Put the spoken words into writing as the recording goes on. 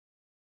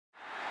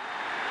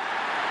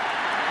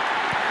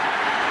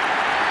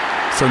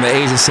From the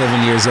age of 7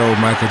 years old,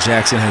 Michael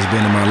Jackson has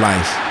been in my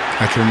life.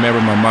 I can remember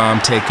my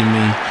mom taking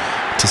me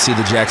to see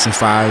the Jackson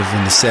 5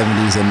 in the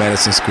 70s at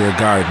Madison Square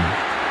Garden.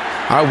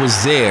 I was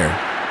there,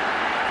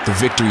 the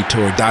victory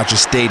tour, Dodger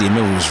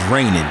Stadium. It was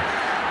raining.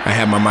 I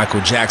had my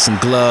Michael Jackson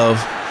glove.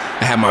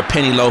 I had my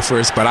penny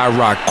loafers, but I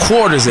rocked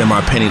quarters in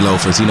my penny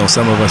loafers. You know,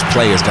 some of us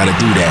players got to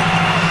do that.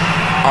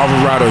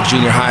 Alvarado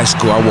Junior High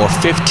School, I wore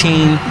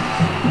 15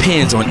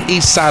 pins on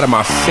each side of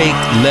my fake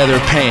leather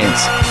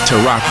pants to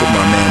rock with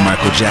my man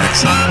Michael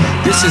Jackson.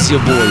 This is your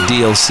boy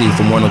DOC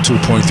from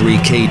 102.3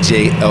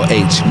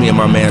 KJLH. Me and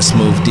my man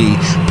Smoooth Dee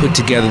put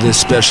together this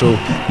special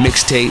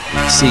mixtape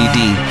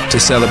CD to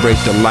celebrate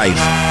the life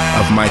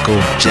of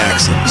Michael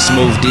Jackson.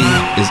 Smoooth Dee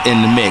is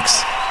in the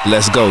mix.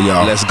 Let's go,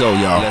 y'all. Let's go,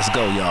 y'all. Let's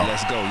go, y'all.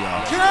 Let's go,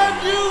 y'all. Can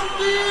you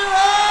feel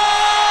it?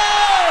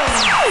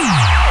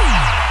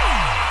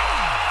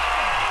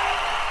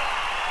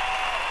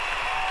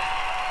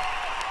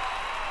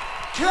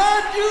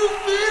 Can you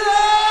feel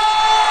it?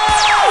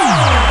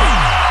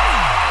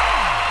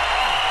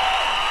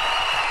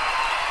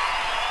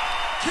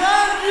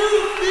 Can you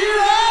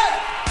feel it?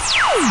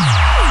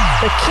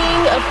 The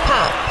king of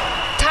pop,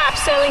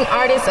 top-selling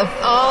artist of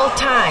all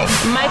time,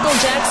 Michael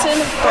Jackson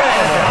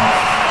forever.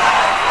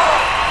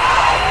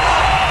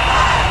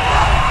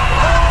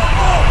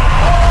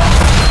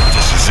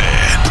 This is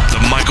it, the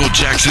Michael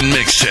Jackson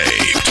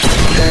mixtape.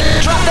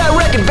 Drop that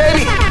record,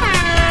 baby.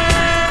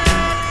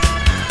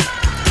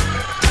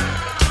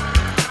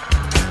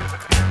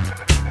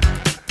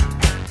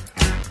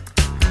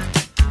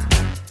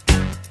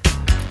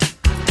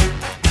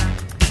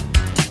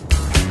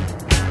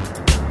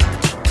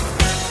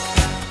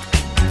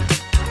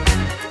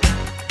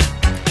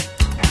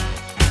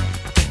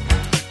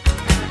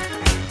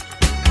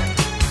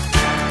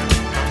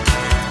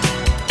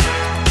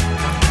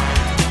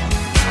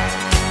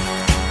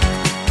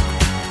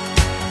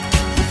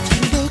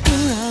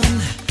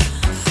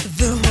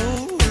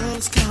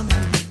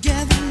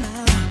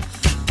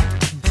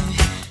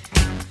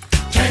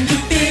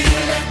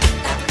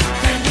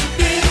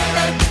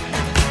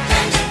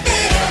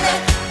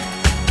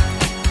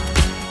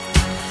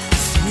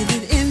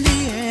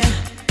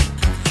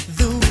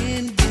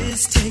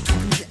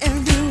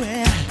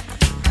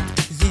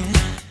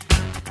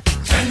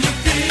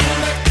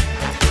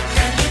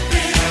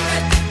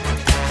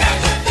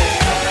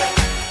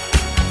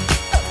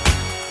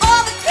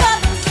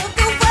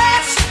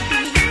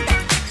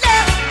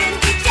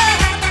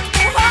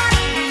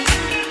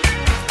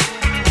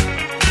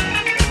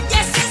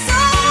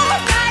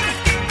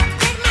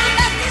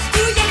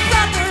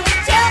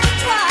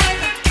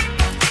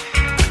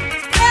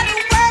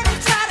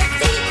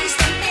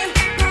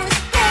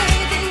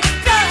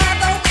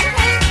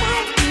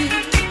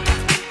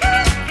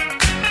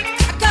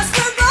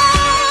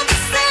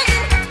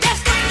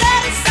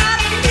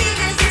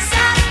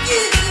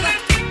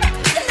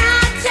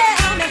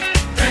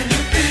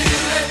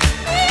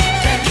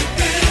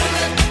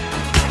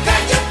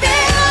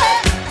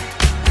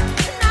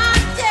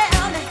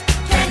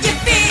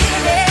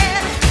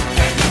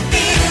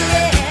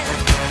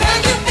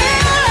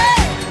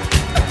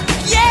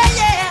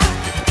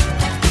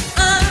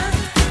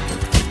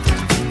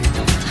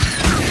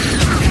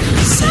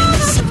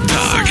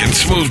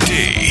 Smoooth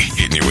Dee,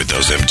 hitting you with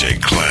those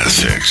MJ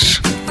classics.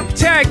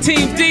 Tag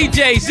team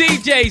DJ,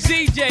 ZJ.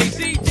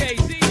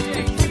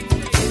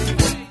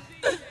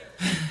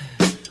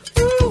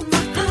 Ooh,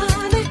 my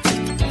honey,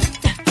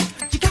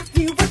 you got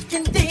me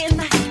working day and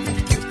night.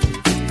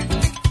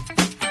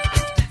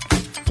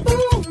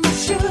 Ooh, my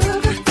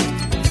sugar,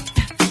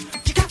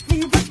 you got me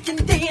working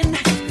day and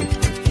night.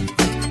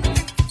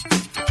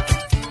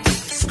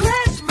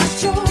 Scratch my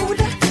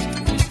shoulder,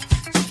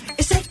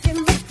 it's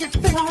aching, make you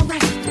feel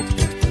alright.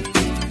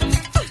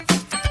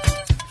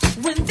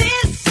 When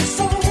this is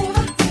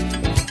over,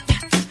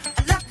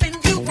 loving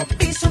you will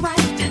be so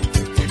right.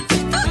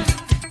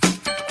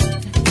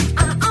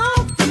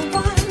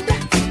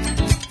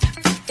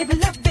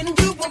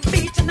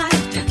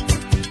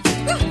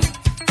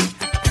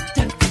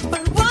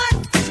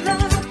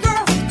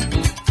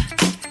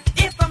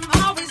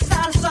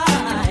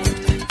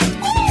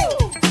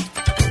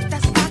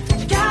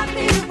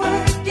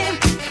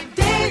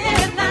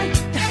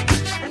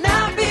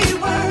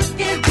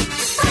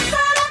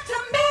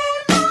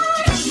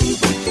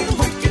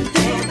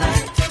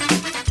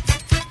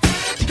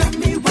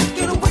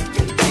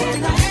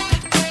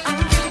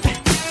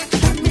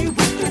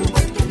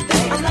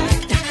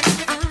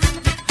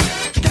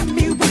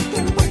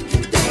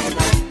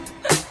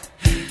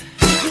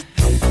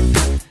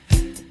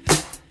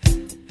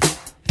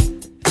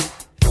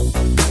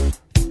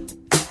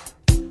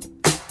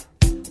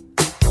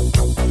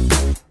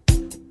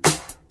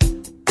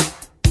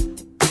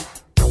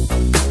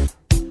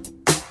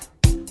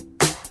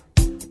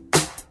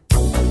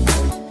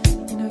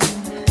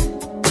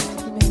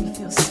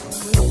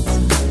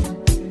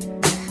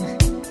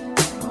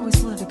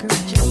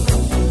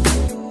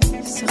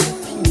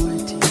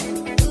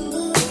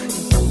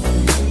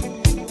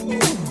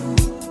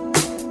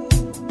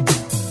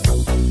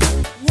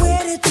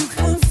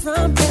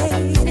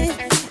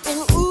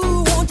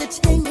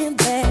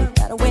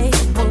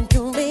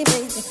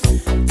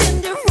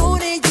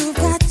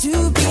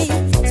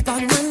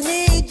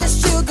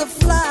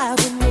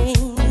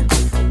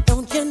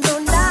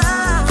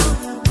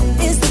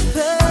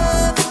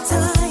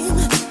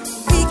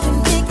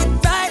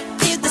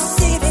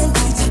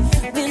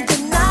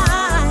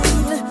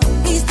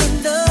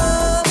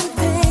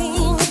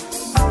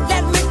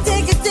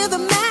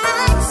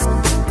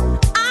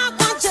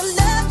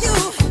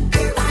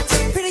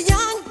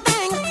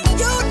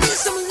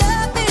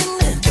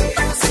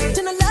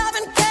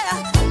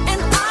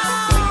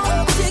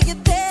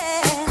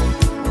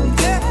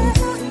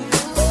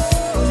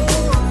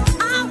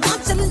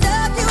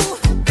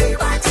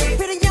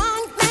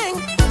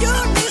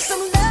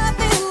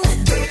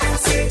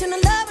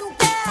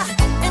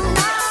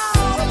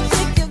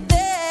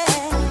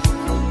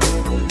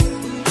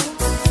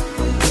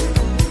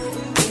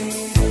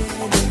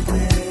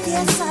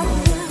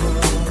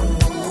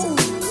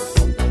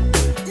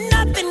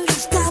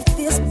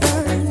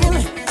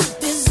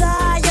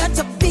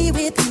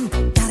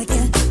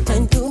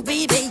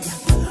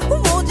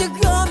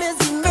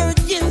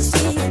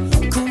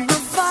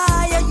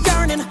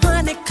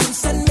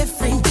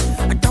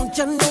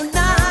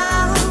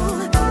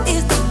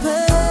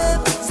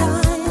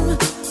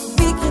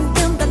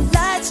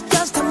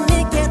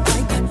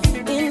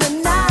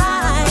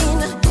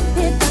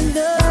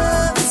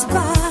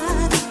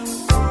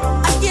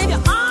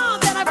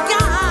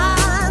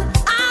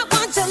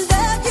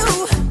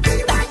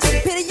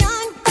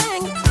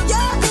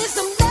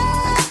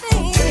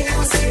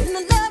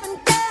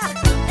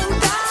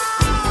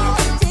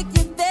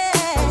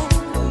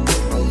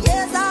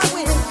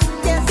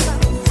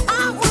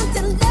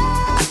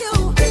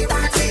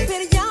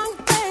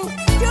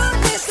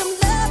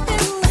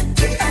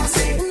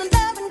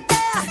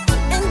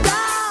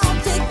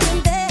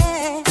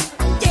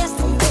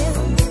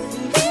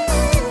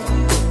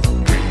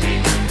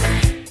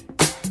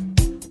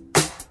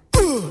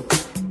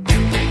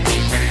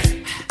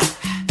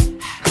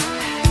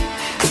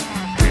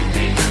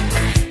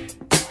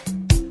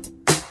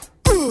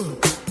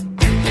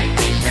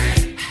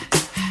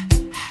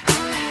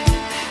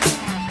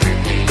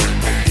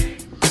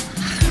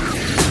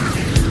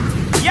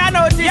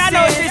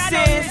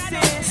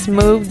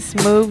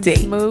 Smoooth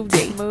Dee.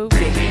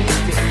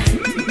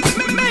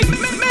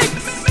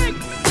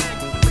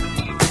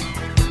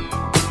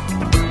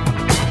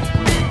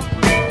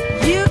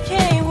 You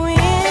can't win,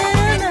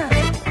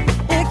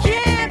 you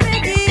can't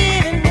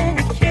begin, and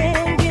you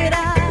can't get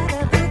out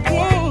of the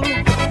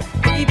game.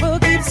 People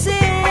keep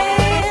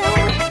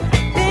saying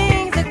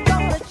things are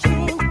gonna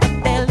change,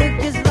 they look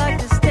just like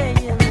they're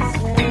staying the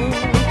same.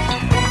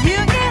 You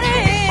get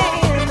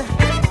in,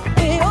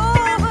 way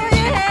over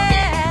your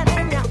head,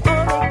 and you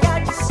only got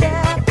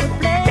yourself to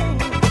blame.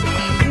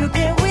 You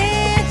can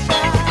win.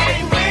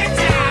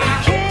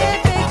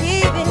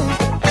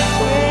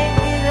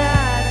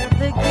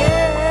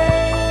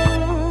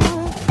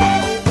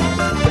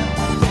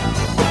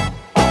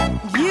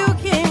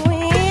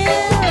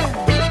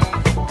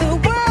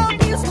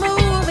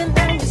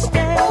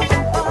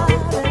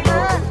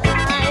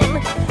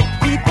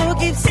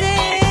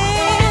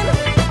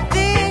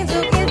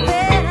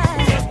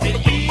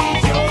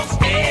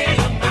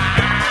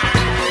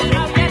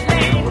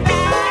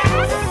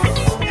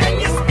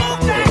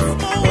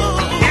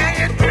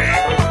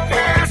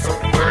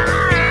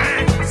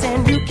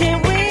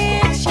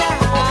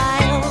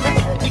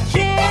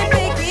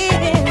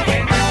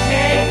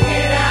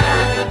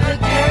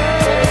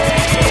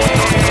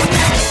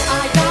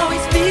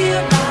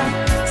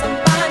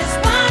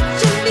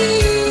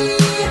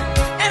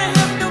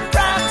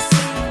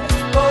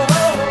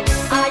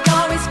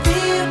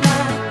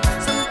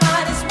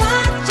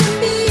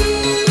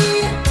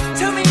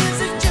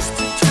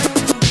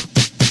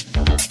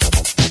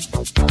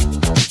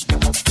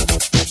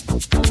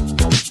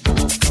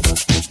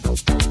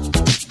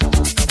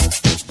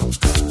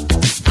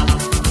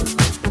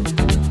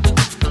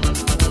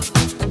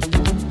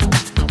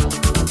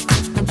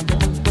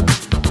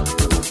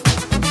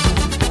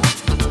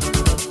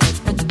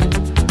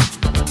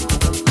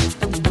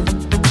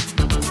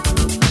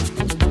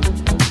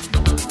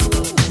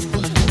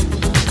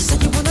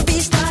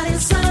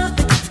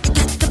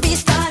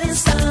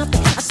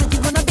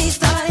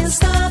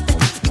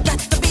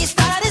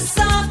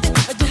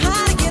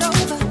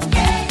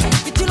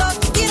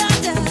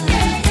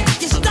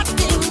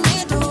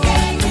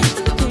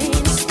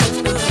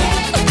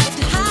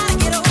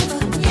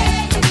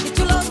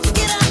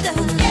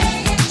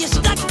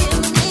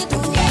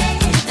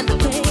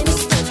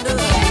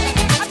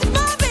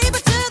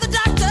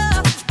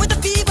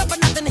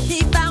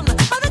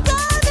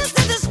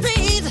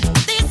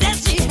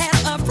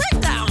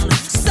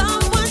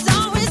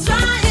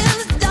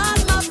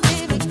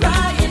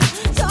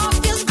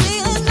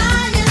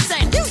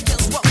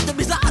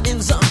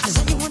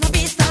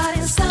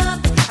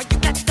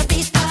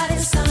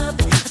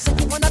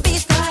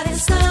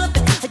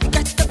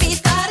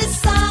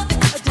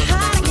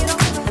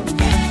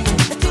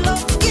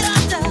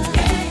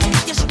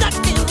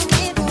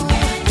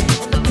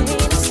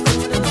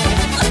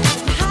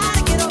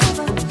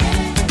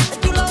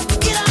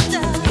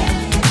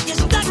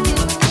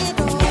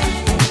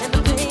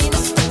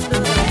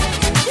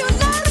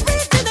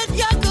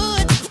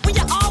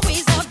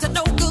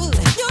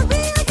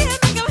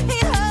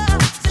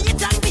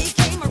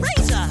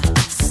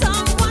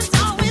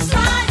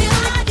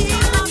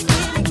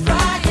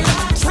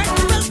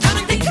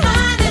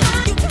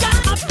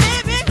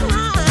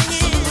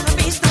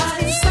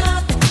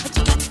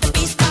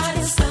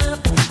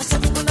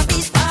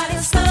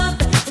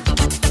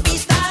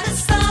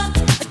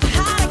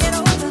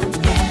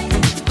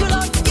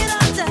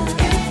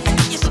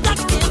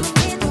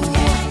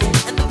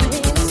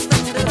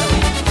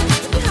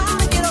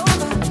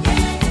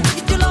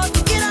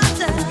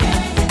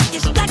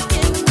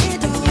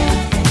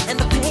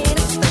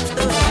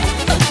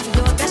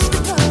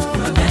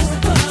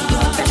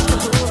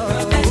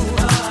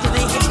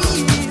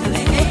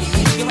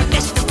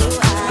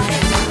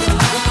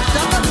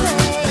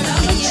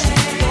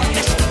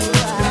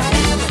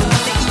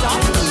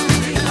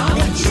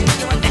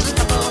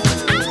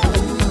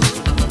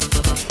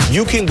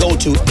 You can go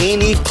to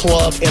any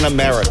club in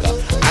America.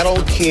 I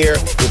don't care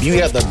if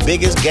you have the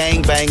biggest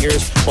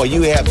gangbangers or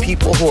you have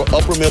people who are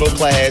upper middle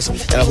class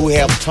and who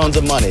have tons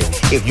of money.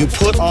 If you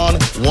put on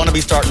Wanna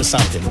Be Starting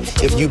Something,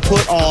 if you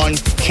put on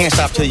Can't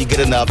Stop Till You Get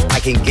Enough, I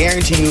can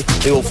guarantee you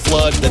they will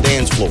flood the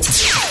dance floor.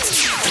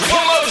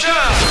 One more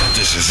time.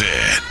 This is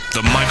it.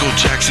 The Michael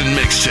Jackson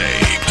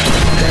Mixtape.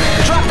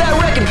 Drop that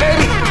record,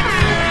 baby.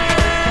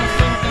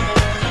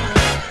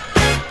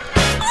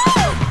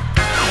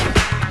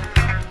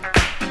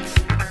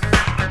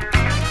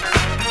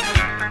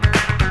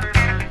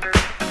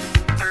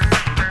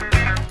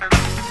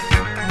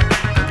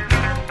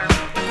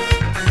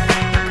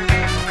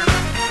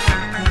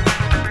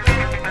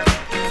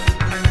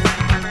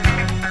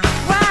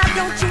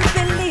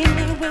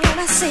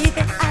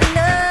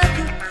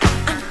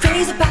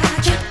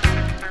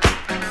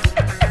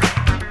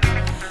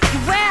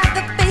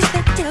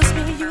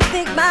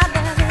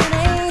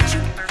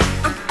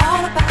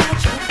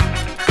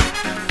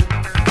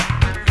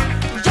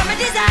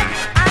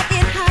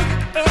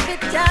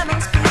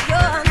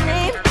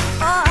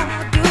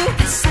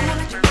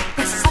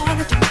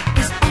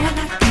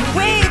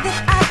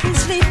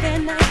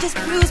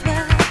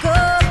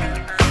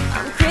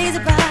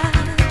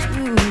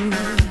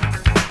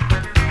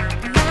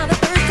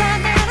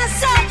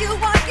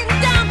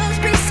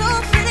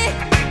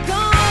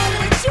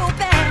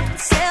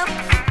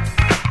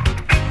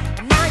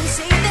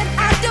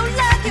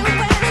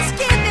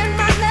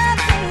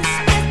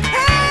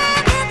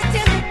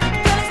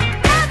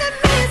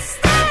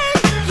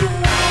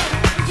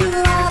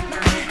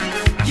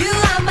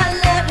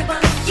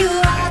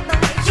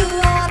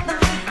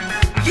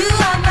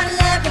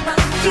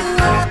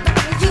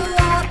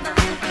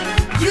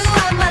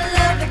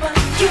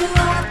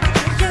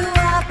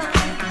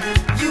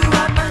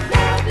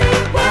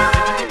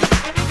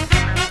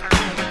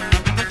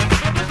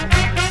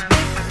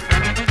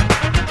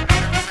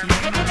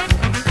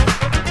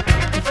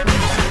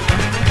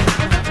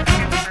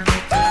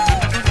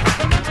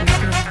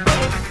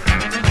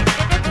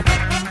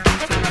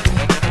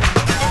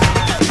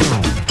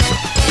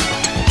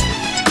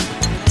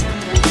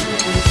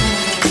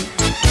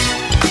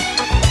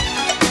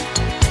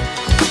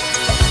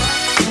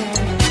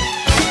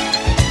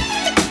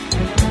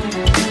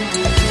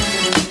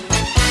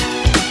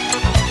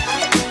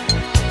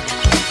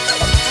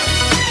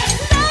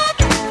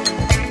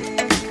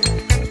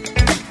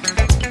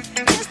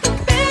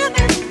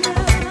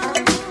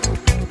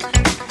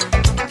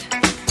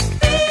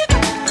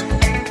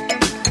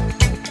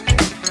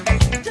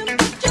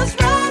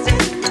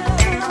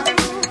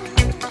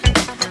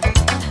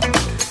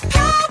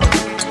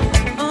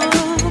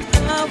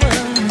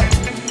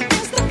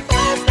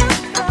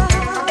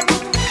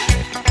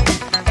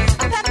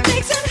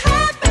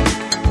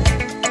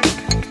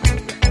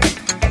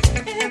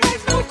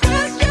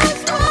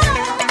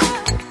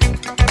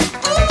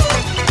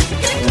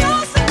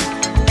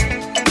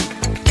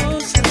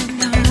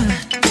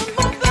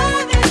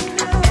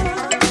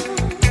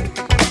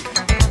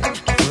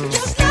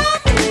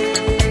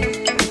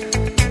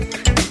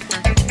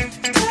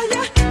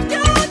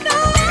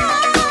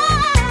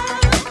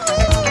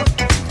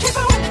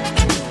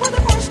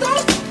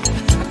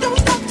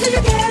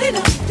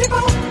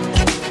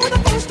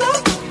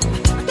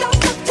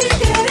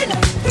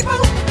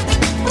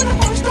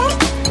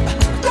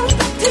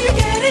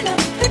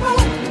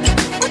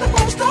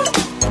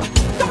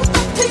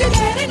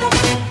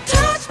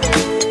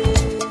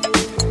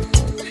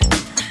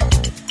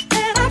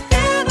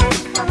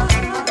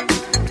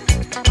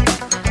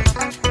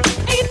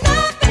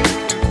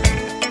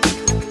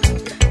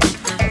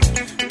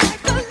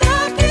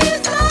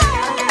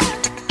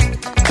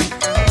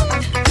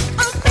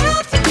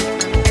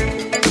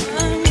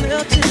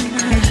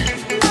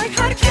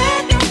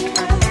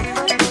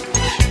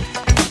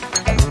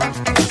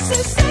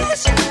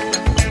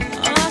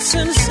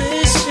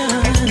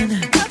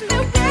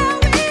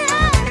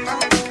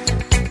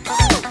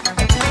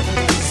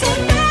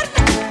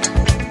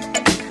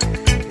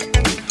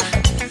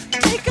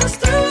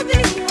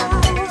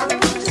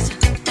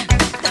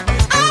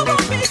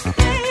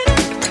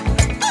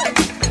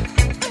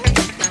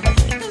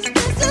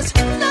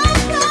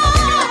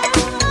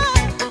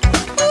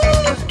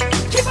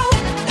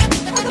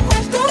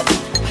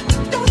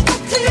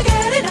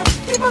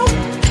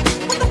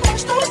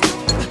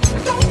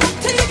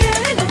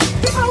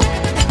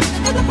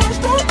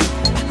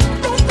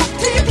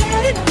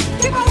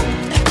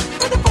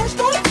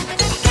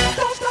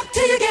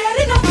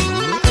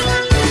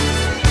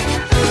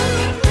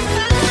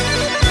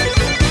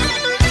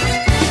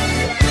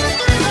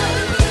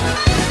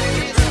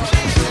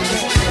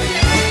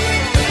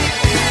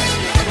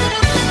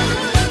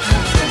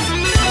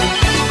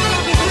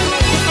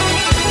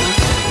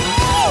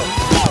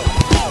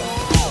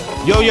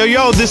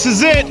 Yo, this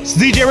is it. It's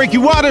DJ Ricky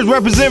Waters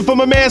representing for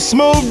my man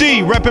Smoooth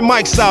Dee, repping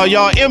Mike style,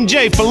 y'all.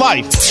 MJ for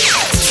life.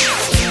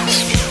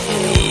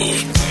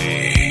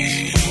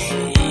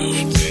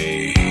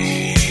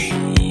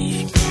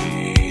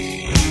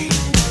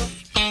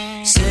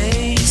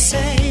 Say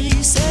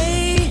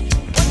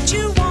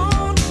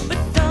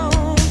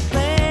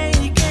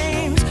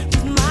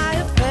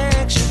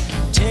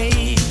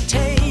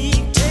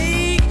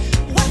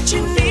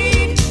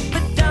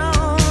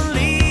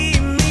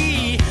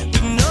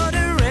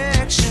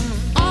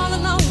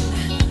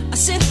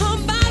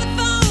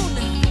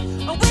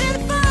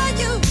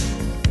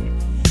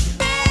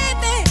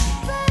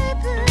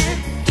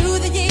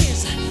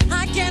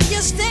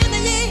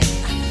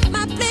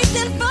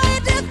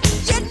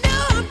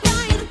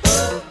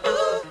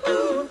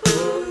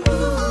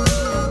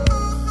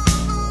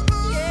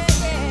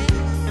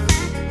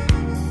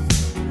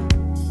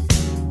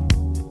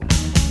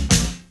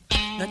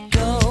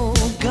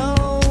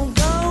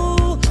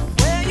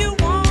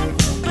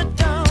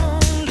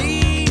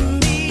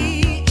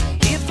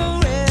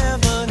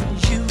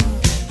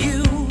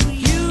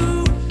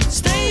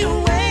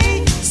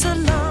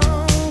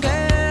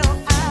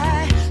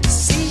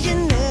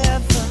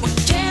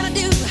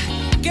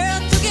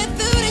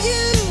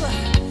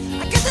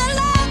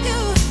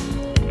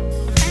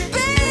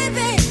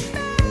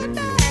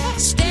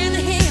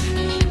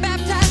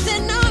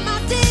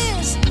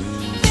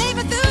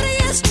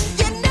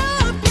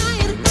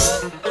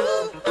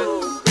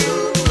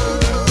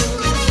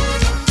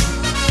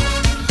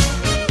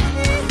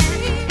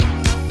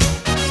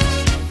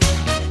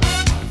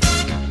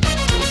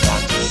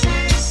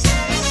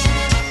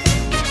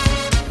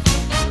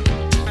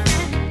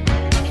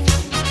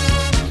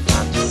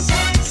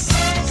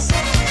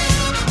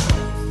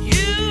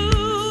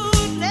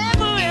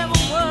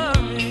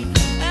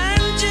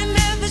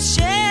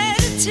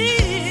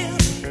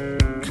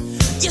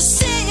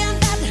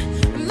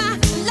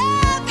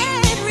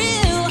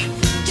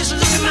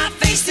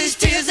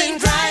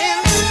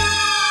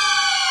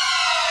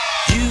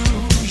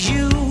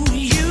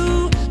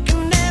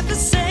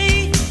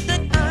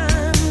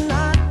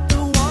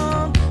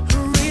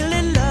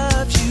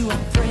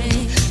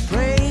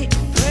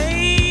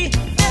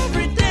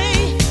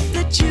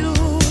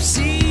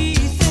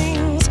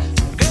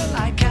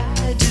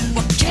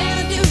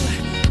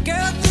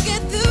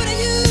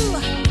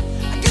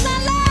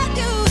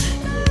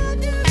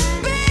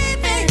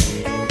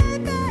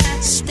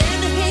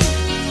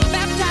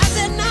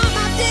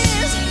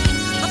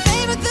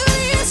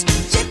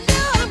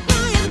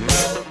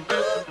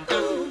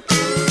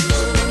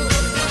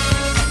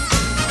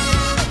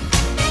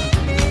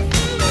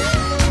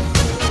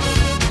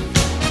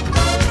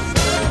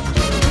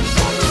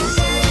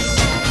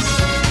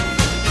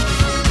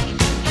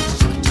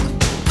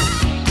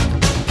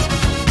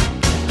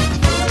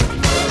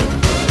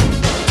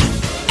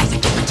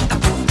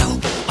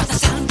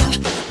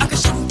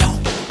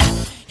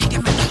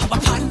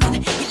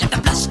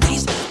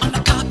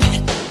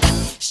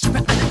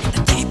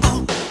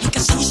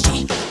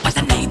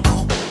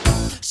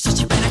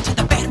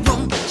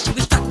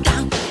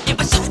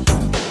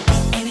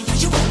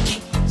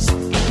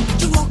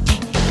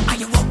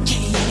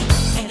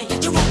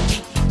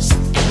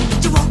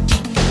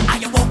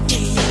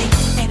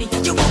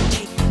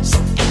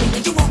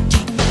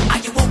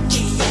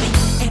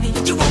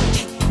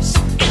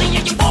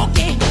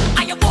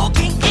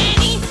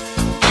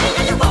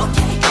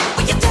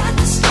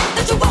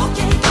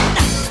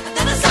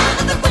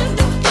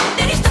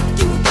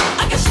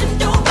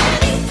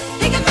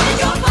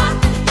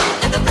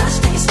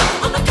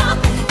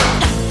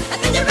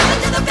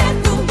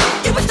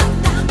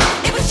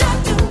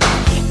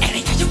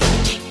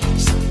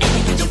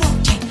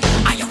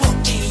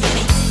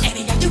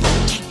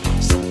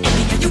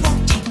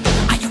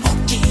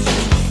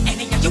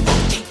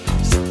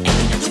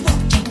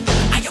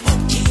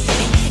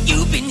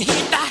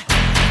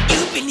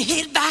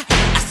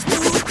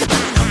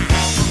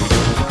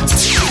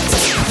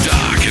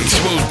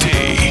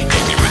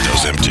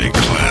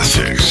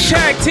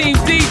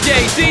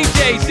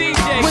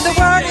When the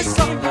world is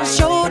on your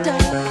shoulder,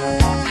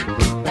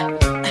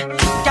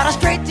 gotta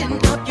straighten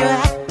up your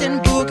act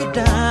and boogie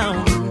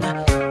down.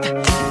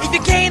 If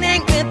you can't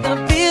hang with the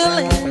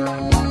feeling,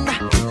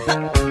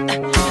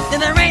 then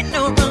there ain't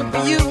no room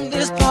for you in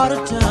this part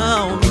of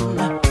town.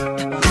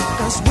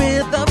 'Cause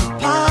with the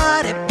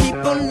party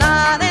people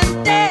night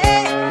and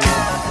day,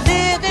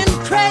 living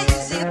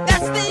crazy,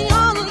 that's the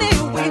only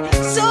way.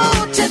 So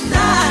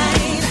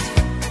tonight,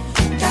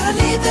 gotta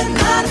leave the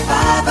 9 to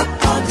 5 up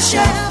on the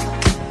shelf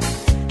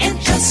and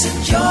just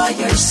enjoy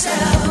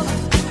yourself.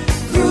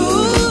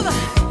 Groove,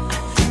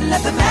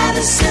 let the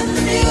madness and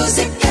the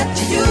music get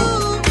to you.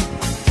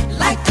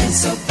 Life ain't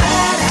so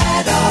bad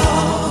at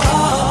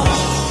all.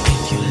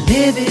 If you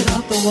live it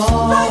off the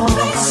wall. Life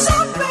ain't so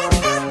bad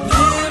at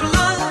all. Live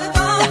life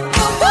off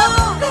the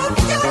wall. Live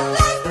your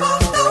life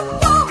off the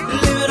wall.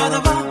 Live it off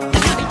the wall.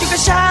 You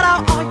can shout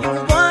out all you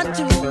want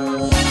to,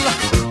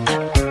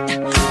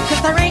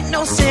 'cause there ain't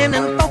no sin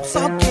and folks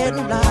all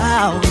getting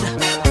loud.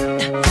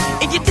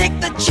 If you take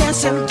the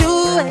chance and do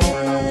it,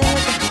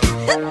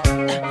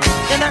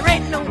 then there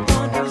ain't no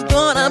one who's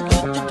gonna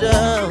put you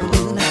down.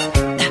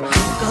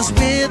 'Cause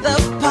with a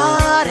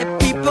party,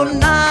 people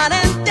night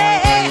and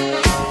day,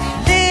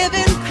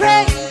 living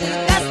crazy,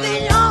 that's the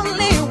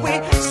only way.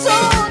 So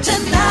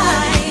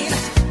tonight,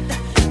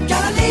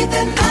 gotta leave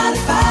the 9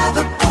 to 5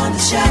 up on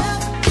the shelf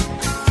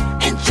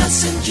and just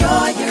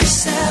enjoy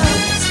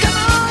yourselves. Come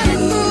on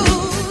and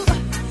move,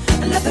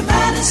 and let the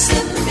madness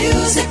and the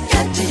music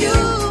get to you.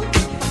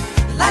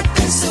 Life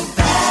ain't so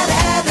bad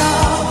at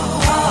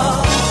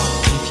all.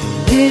 If you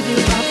live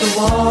it off the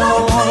wall.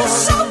 Life ain't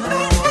so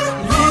bad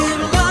at all.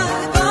 Live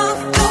life off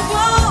the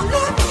wall.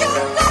 Live your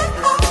life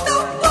off the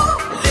wall.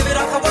 Live it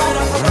off the wall,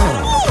 off the wall.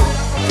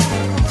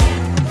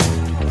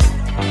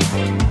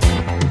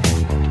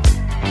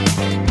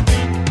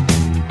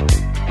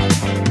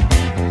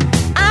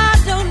 I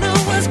don't know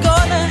what's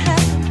gonna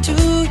happen to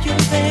you,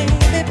 baby,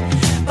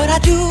 but I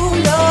do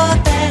know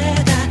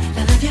that I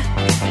love you.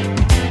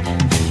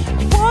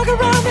 Walk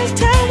around this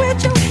town with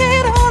your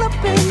head all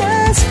up in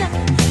the sky,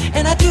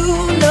 and I do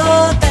know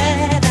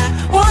that I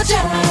want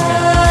you.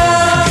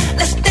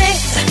 Let's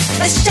dance,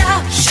 let's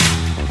shout,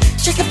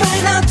 shake your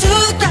body down to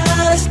the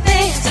ground. Let's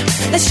dance,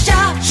 let's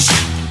shout,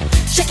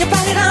 shake your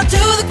body down to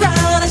the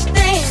ground. Let's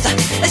dance,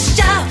 let's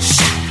shout,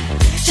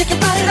 shake your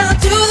body down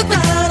to the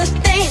ground. Let's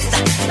dance,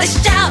 let's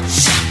shout,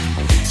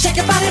 shake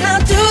your body down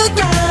to the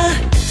ground.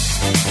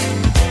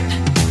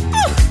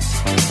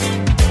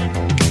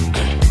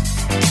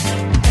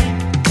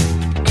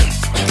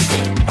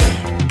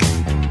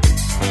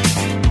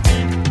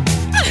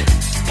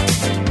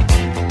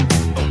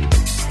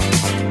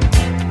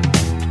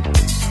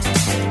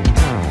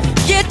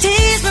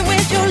 Tease me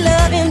with your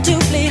loving to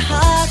play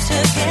hard to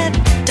get,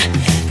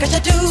 'cause I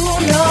do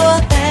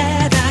know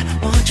that I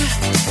want you.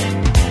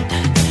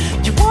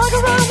 You walk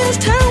around this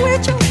town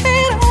with your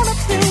head on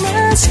up in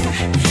the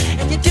sky,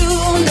 and you do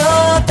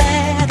know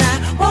that I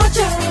want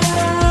you.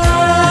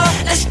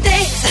 Let's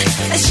dance,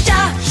 let's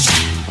shout,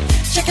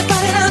 shake your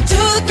body down to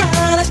the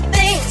ground. Let's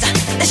dance,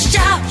 let's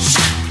shout,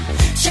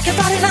 shake your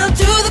body down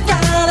to the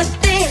ground. Let's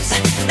dance,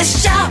 let's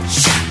shout,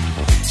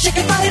 shake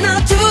your body down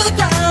to the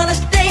ground.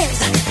 Let's dance,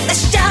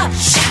 let's shout,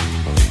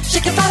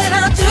 shake your body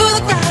down to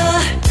the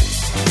ground.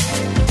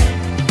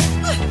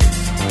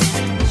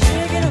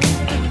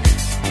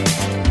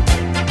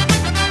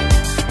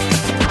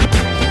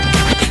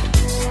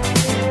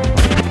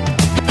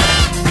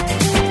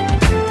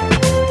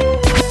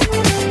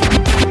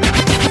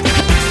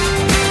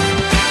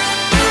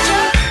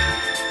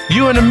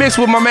 You in the mix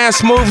with my man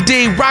Smoooth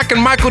Dee,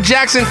 rocking Michael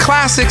Jackson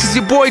classics. It's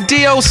your boy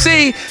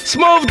DOC.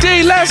 Smoooth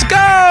Dee, let's go!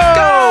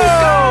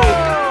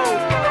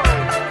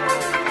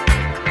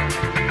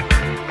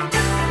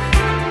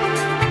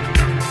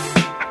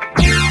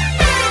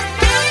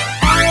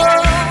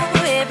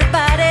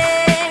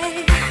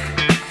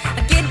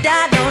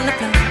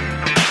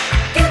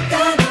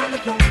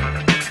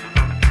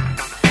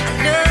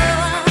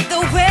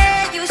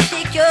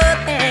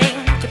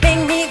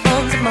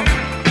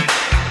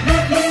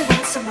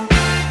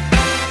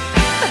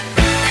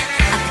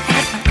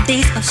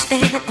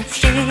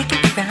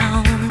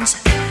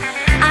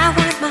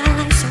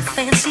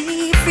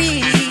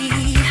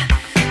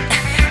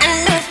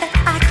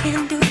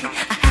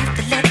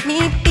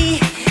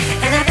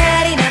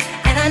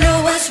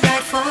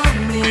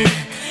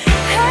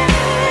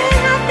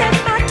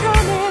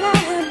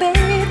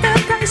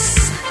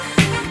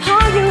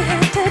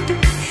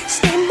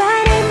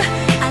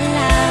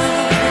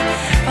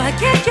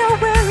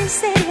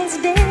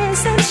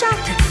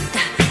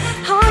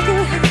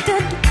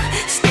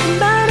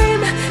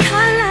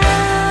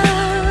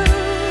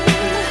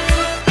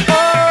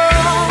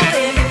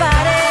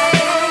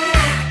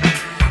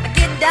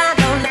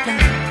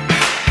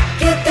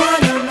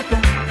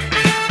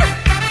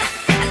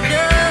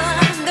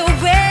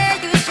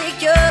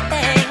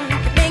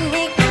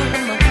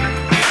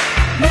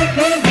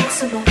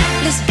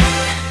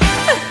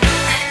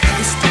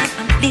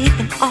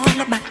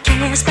 all of my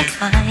cares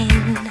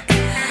behind.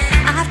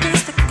 I've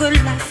tasted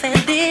good life.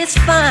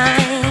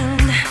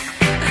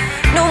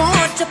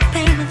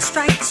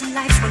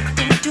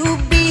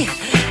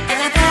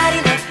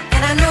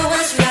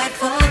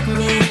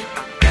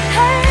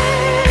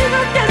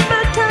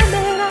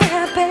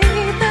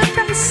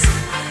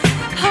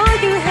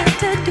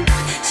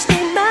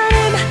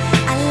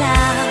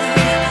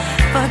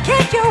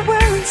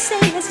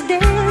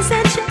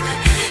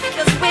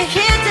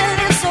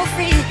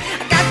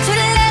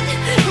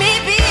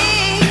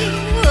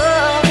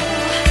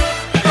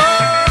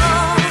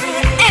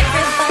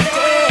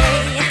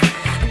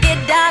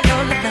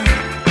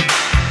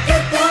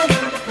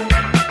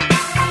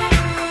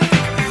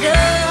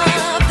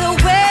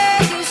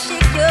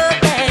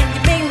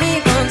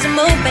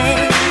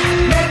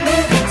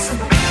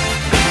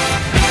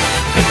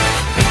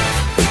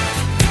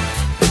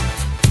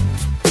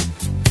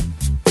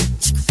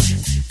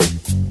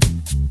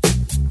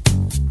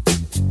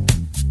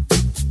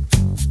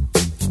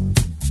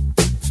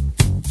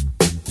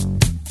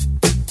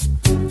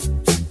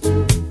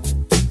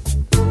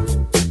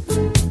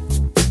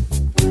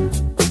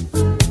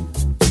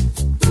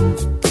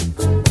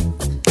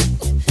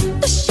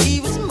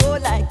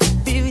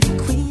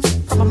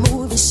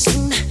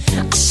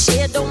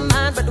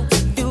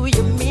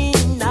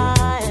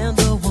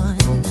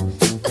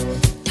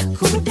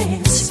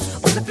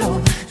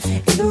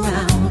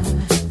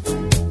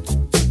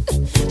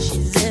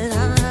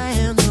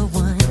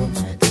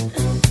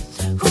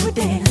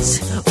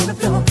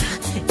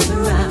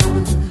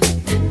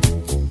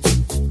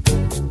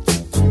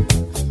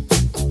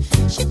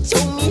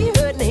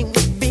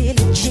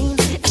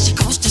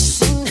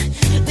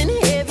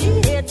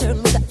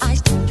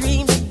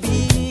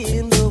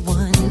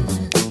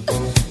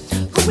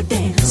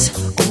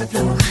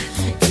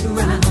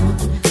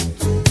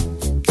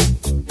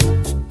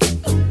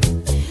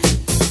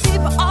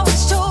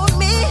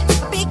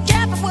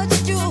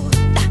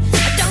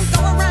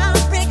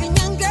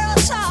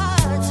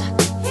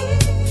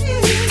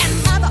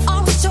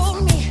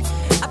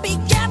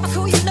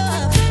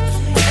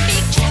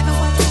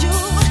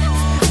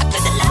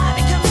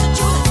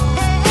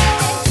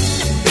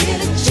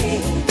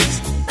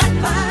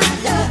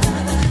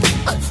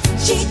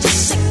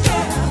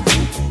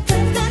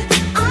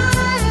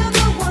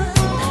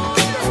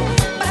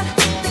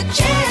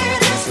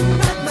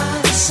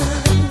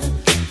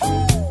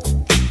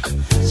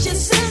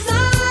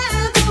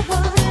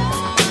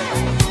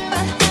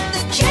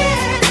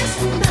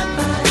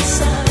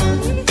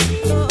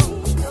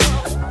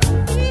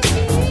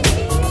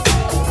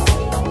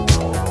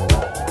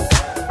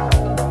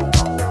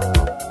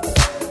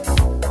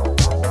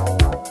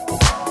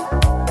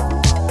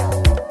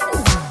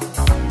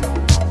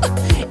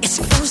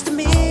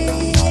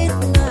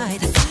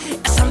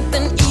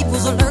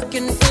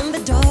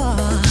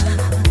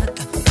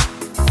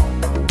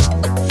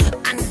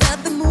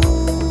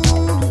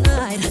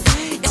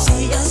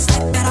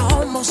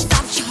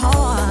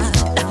 heart.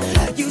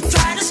 You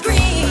try to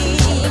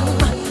scream,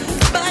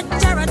 but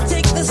terror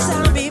takes the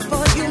sound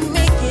before you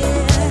make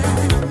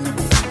it.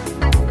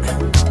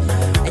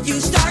 And you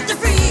start to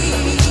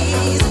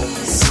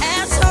freeze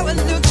as horror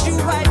looks you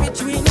right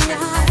between the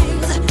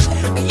eyes.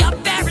 You're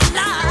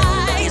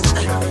paralyzed,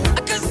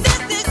 'cause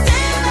this is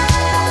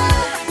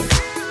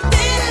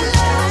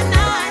Thriller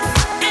night,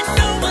 and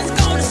no one's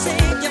gonna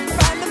save you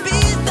from the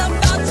beast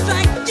about to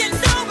strike. You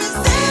know it's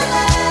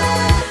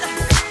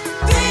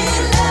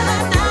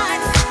Thriller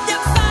night.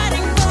 You're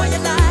fighting for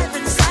your life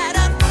inside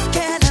a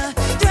killer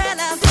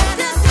thriller.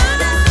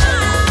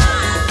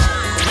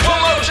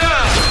 One more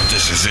time.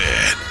 This is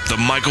it. The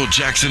Michael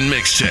Jackson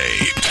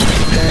Mixtape.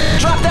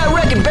 Drop that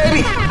record,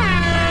 baby.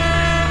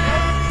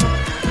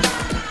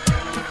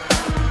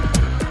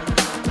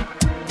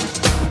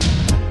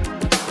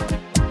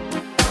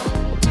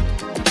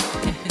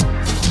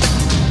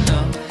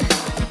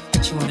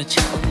 But you wanna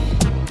try?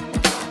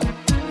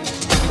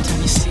 Every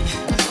time you see.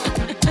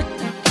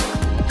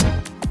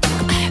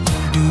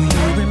 Do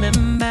you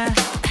remember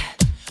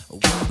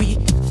when we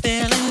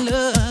fell in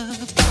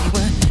love? We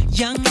were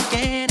young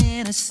and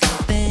innocent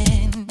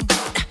then.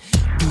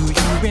 Do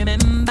you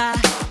remember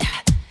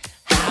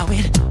how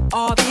it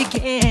all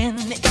began?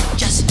 It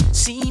just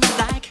seemed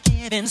like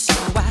heaven, so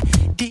I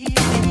did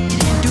it.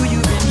 Do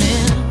you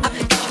remember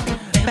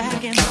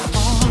back in the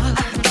fall?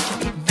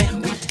 When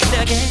we did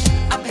again,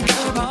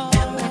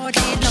 all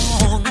day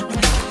long.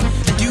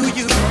 Do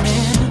you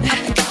remember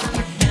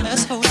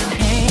us holding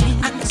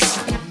hands?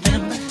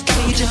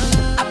 Each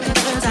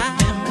other's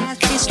eyes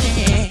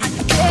kissing.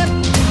 Do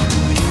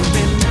you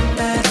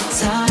remember the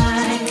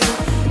time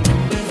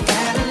when we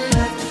fell in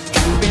love? Do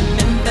you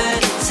remember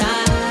the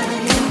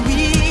time when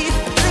we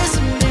first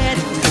met,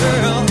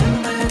 girl?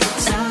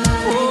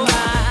 Oh,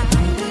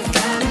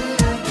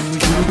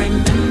 do you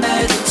remember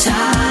the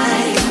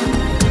time?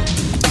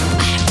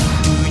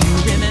 Do you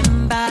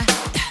remember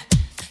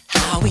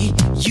how we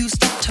used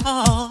to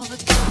talk?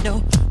 No,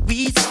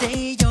 we'd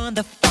stay on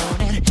the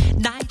phone at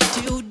night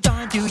till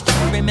dawn. Do you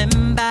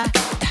remember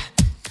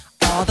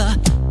all the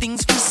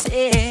things we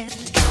said?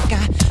 Like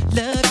I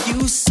love you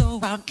so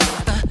I'll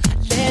never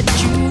let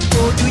you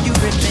go. Do you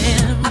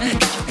remember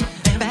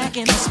back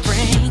in the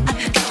spring?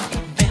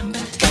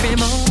 Every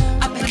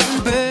morning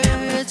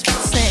birds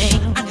would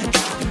sing.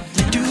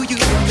 Do you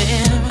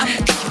remember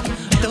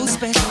those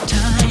special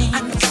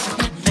times?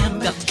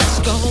 They'll just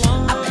go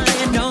on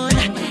and on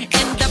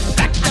in the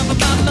back of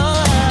my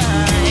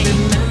mind.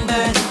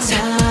 Remember the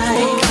time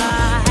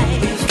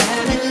we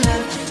fell in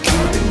love? Do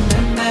you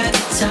remember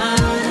the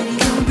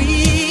time we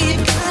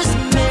first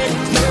met,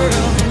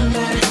 girl?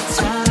 Remember the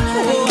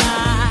time we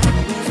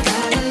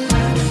fell in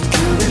love? Do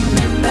you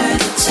remember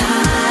the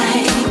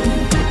time?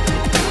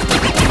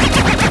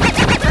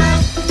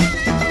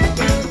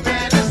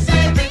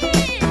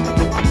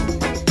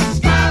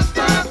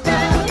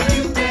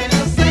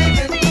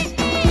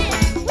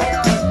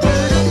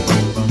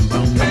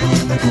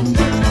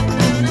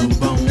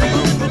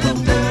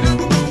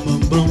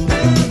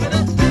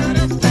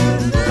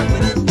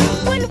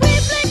 When we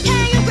played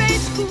tag in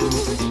grade school,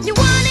 you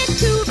wanted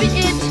to be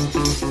it,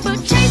 but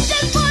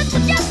chasing boys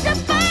were just a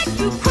fight.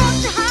 You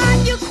crossed to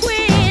hide, you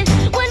quit.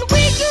 When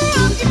we grew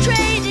up, you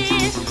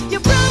traded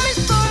your promise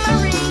for a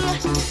ring.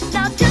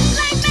 Now just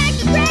like back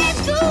in grade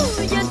school,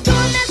 you're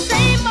doing that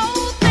same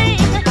old thing.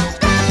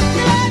 Stop the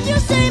love you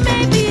say,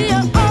 maybe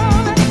you're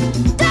all.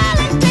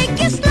 Darling, take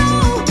it slow,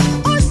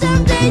 or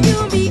someday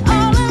you'll be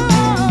all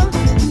alone.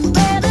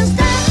 Better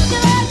stop the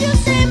love you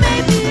say,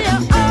 maybe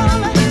you're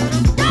all.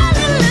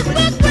 Darling, look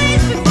both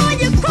ways before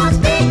you cross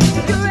me.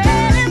 You're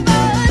heading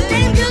for a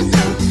danger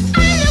zone.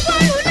 I'm the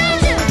one who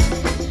knows you.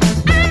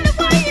 I'm the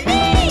one you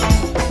need.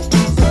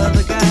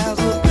 Other guys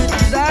will put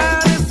you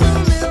down as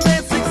soon as they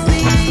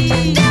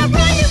succeed. They'll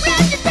ruin your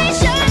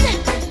reputation.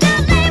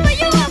 They'll label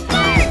you a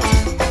flirt.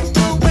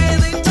 The way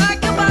they talk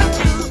about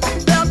you,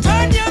 they'll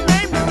turn your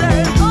name to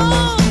dirt.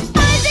 Oh,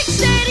 Isaac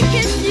said he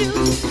kissed you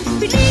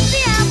beneath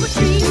the apple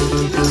tree.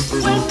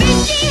 When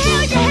Vicky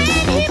held your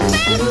hand, he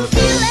felt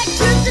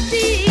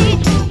electricity.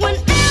 When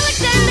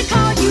Alexander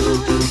called you,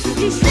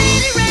 he said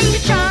he rang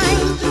your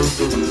chime.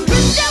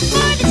 Yourself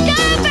for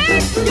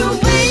discovered, you're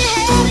way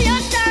ahead of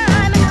your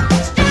time.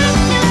 Stop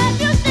the love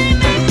you say,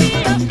 maybe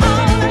you're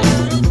all.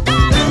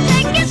 Darling,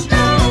 take it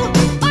slow,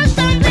 or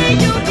someday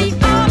you'll be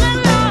all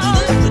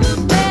alone.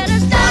 Better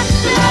stop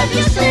the love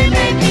you say,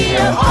 maybe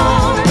you're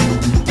all.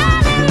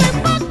 Darling, look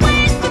both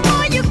ways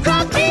before you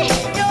cross me.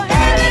 You're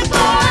headed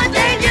for a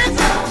danger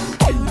zone.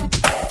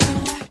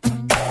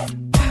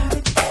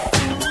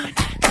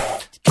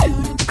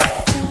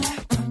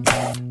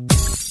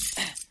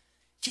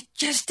 You're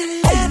just a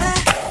lover,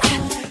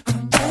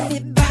 don't be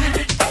by.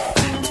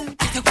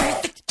 Is it worth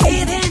the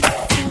giving?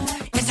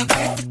 Is it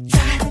worth the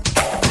try?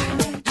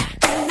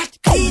 I'm not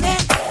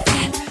leaving,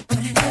 put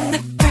it in the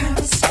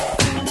furnace.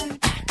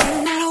 I'm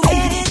not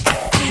waiting,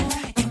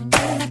 you're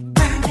gonna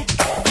burn it.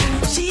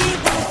 She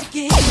wants to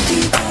give,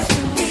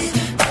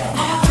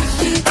 all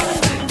she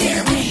wants to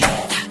give me.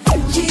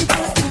 She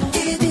wants to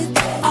give it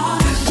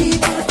all she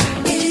wants to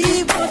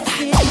give.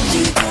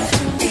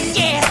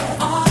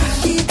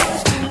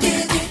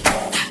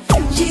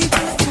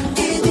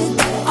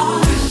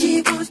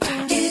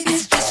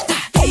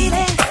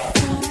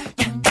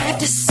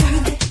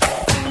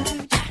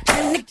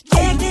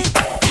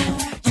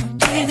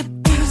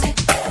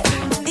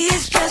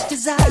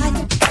 desire.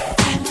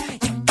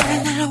 You gotta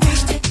let her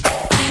waste it.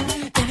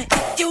 And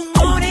if you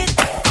want it,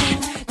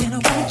 then I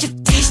want you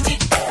to taste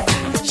it.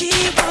 She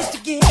wants to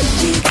get it.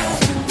 She wants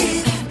to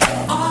get it.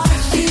 Oh,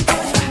 she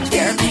wants to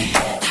get it.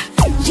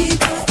 She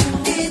wants to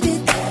get it.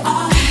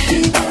 Oh, she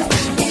wants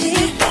to get it. She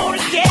wants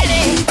to get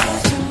it.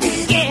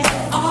 Yeah.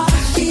 Oh,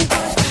 she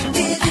wants to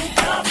get it.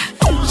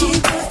 She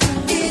wants to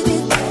get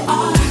it.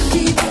 Oh,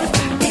 she wants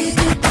to get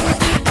it.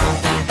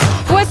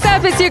 What's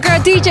up? It's your girl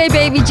DJ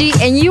Baby G,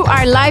 and you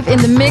are live in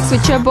the mix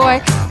with your boy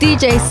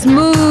DJ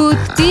Smoooth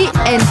Dee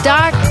and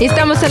Doc. Y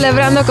estamos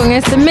celebrando con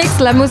este mix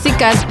la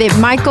música de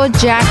Michael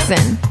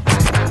Jackson.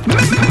 My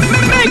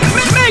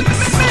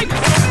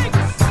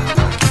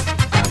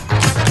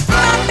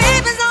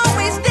baby's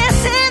always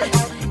dancing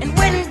and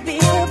wouldn't be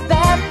a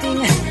bad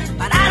thing,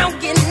 but I don't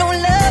get no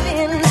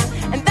loving,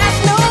 and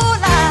that's no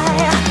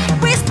lie.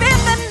 We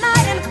spent the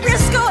night in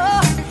Frisco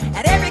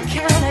at every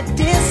kind of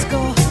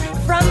disco.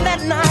 From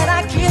that night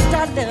I kissed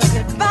our love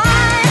goodbye.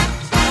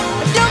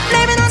 But don't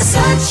blame it on the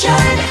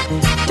sunshine,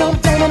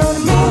 don't blame it on the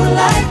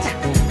moonlight,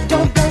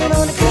 don't blame it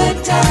on the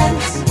good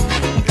times,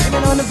 blame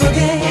it on the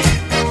boogie.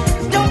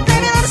 Don't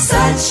blame it on the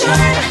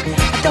sunshine,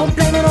 don't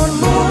blame it on the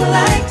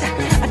moonlight,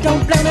 I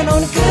don't blame it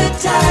on the good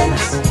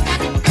times,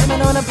 blame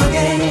it on the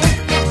boogie.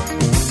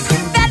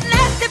 That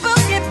nasty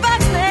boogie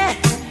bugs me,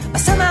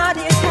 but somehow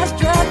it has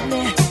drugged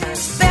me.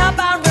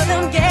 Spellbound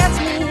rhythm gets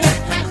me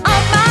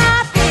on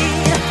my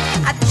feet.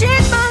 I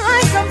changed my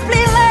life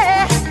completely,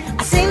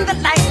 I seen the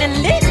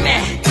lightning lead me.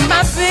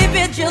 My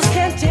baby just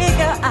can't take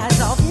her eyes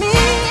off me.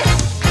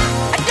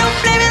 I don't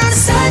blame it on the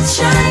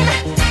sunshine,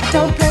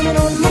 don't blame it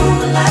on the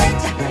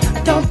moonlight, I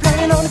don't blame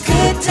it on the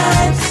good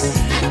times,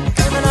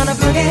 blame it on the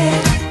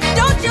boogie.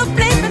 Don't you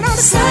blame it on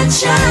the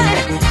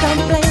sunshine,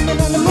 don't blame it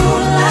on the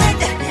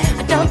moonlight,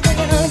 I don't blame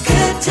it on the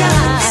good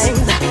times,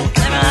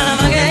 blame it on the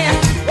boogie.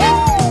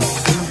 Woo!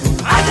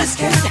 I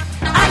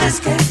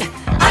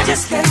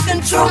just can't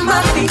control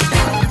my feet.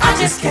 I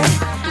just can't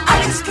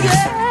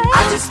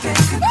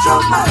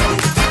control my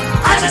feet.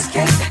 I just can't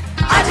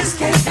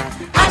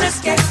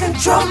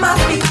control my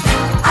feet.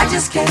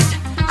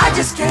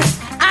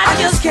 I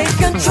just can't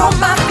control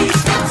my feet.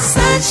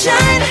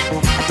 Sunshine,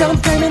 I don't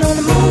blame it on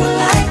the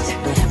moonlight,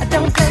 I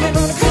don't blame it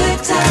on the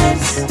good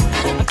times,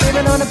 I blame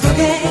it on the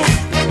boogie.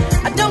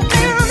 I don't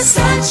blame it on the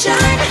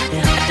sunshine,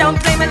 I don't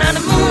blame it on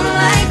the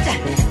moonlight,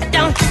 I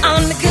don't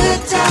on the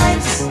good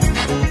times,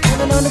 I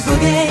blame it on the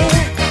boogie.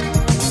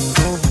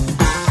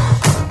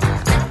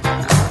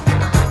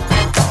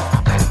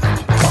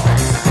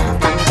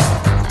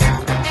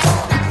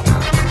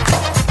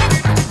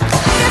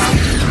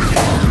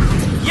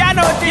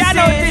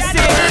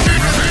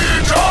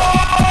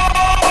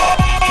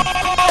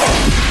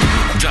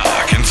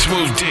 Doc and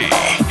Smoooth Dee,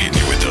 hitting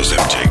you with those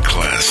MJ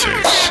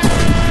classics.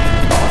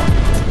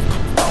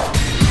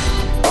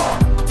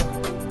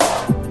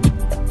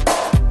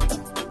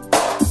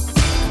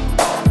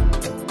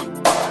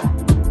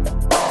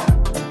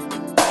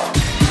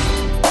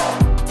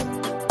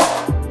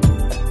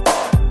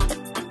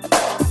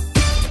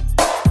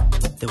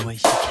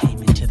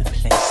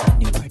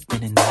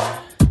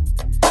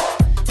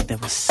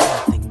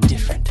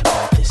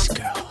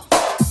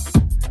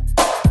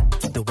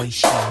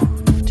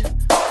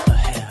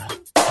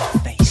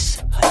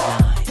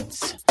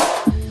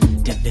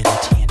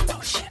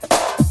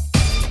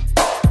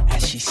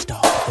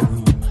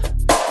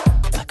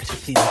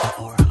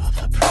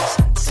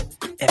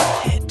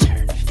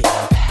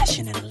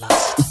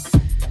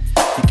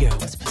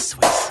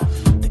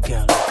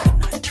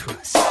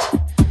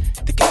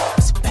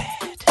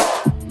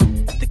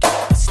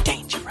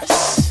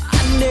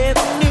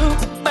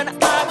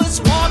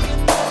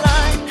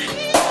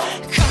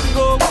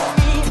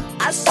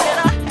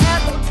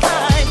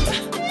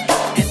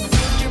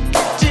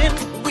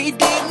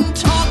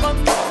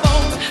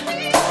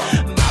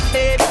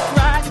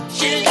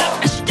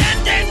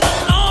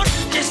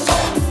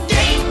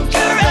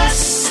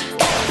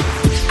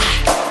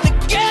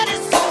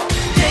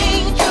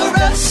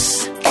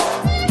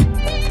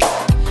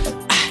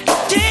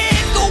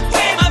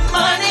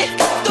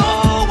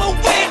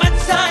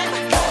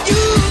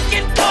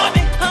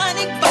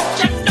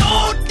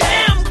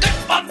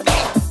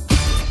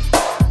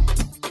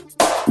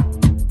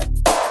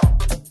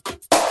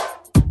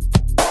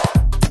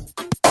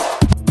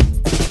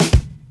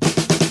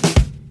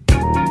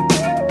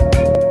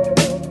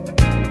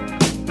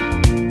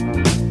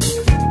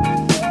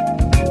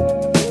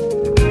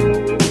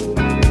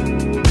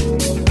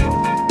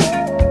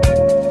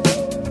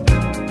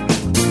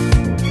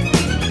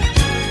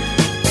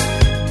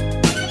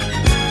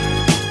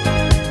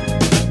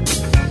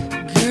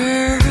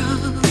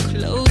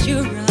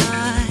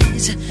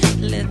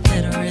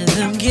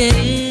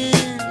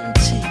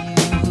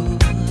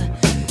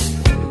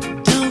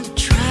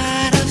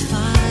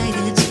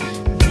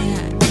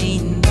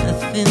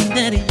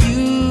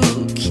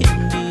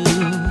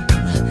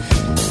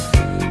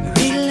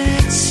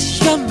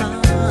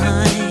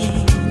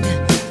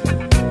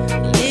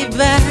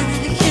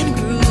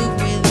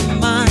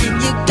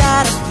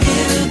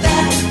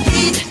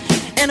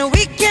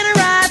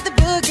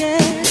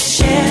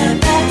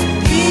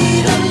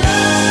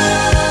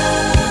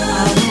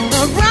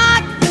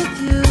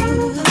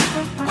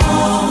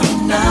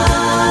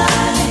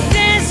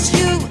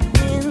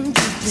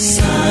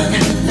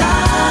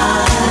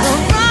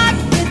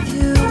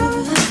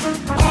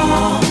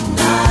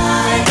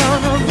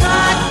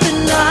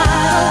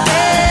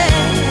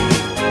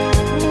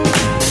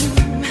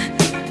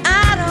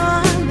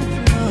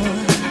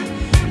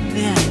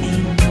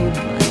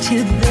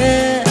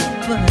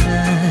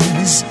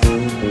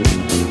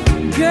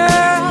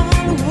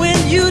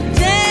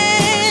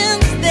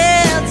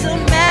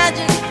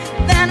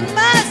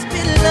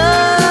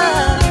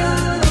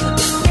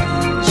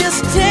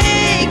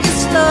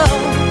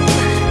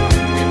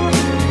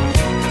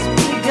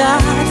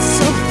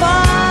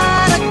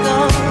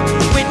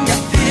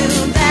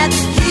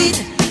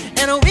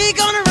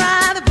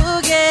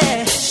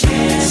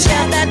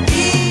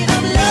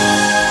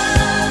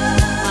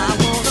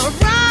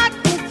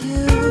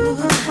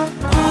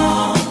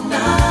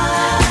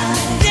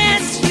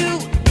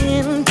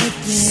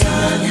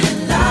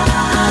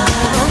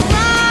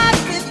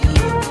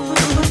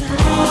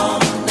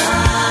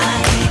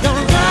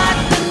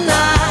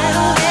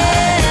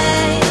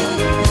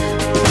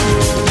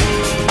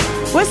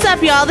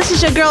 up, y'all? This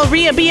is your girl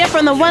Rhea Bia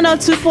from the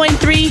 102.3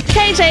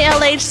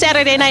 KJLH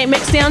Saturday Night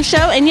Mixdown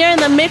Show, and you're in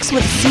the mix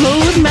with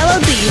Smooth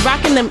Melody,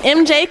 rocking them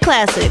MJ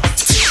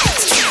classics.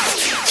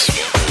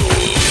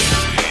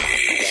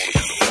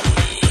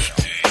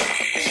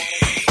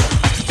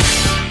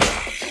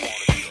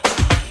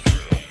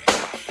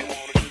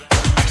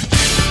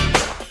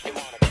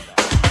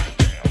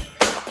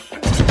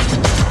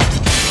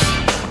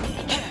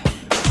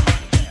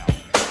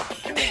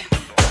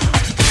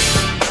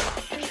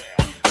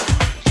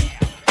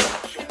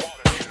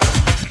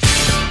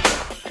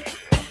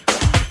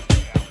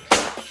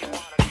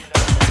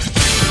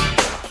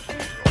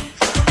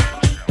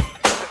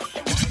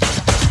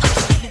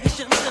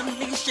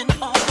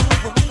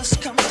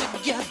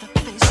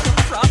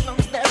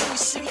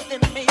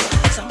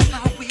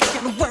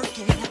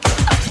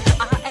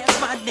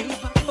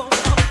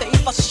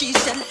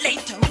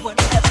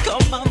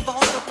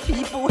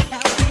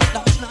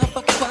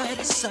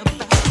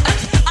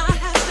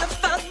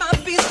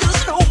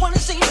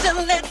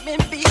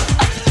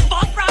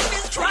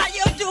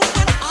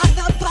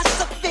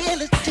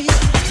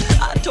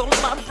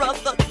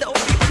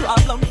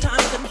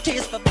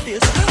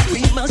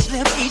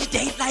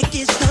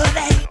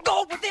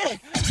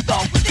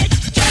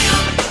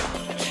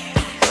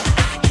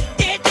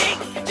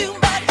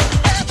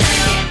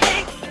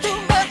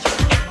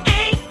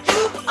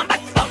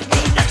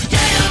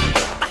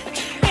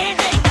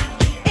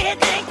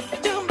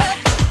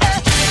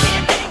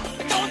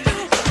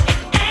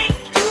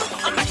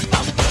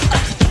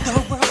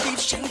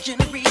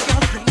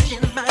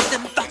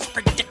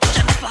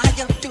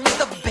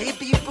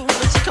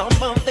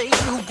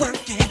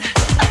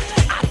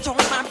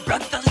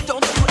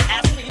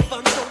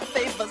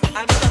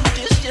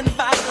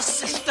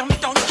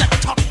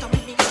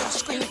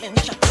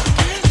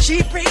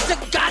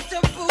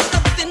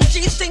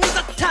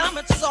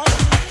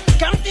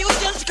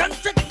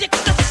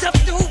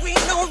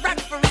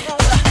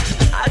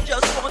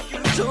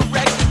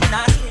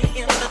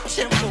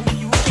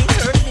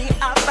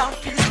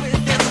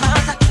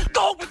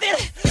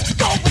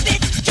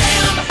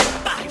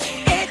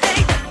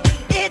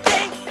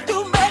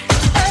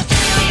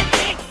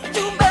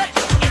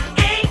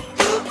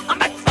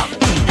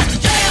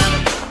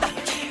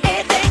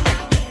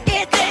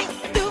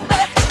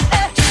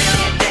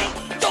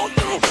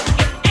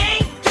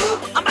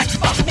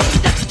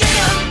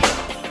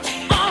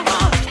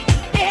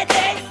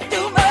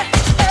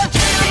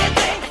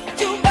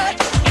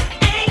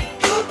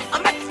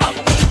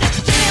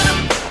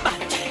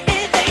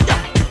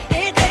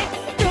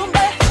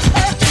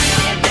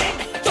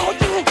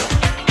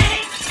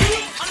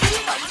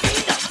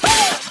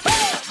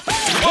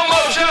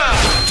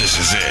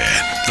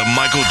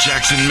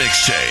 Jackson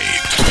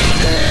Mixtape.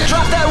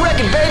 Drop that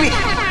record, baby.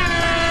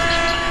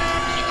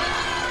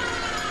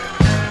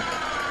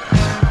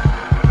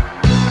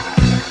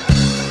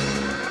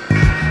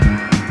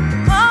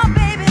 Oh,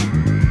 baby,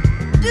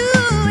 do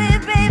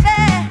it, baby.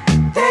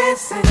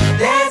 Dancing,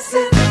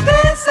 dancing,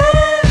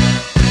 dancing.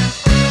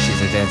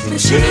 She's a dancing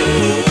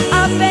machine.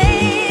 Oh,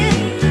 baby,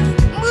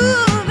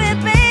 move it,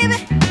 baby.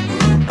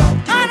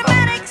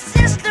 Automatic,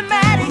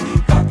 systematic,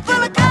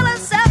 full of color,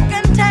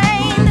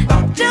 self-contained.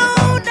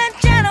 Tuned and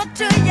channeled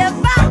to your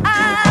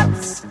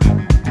vibes.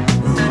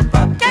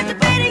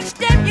 Captivating,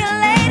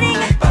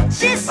 stimulating.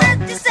 She's such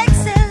a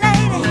sexy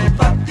lady.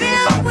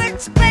 Filled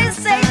with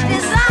space age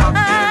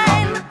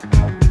design.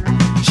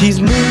 She's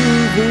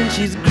moving,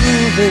 she's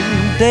grooving,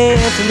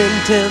 dancing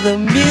until the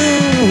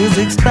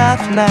music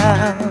stops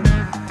now.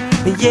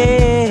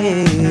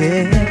 Yeah.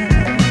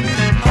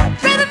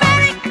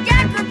 Rhythmatic,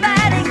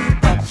 acrobatic.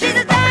 She's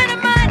a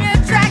dynamite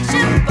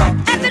attraction.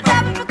 At the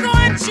top of a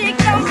coin, she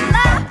goes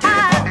live.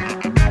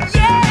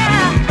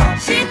 Yeah,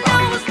 she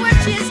knows what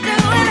she's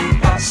doing.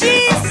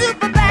 She's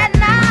super bad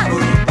now.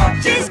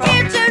 She's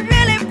here to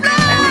really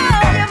blow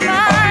your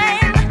mind.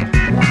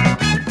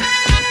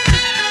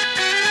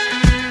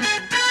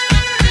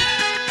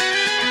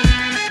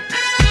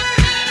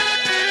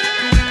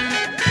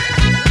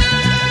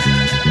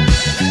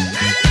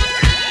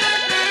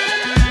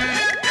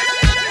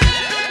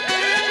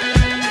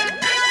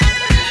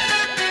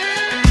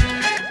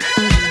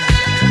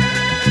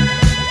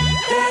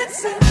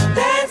 Dancing,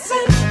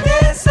 dancing,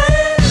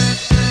 dancing.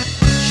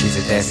 She's a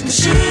dancing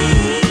Machine.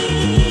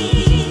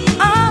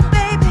 Oh,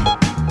 baby,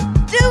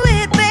 do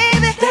it,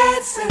 baby.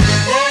 Dancing,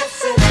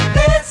 dancing,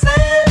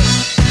 dancing.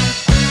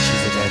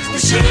 She's a dancing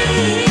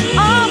Machine.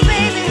 Oh,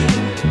 baby,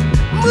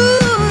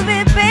 move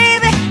it,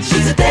 baby.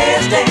 She's a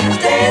dance, dance,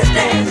 dance,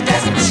 dance,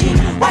 dancing machine.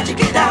 Watch her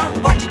get down,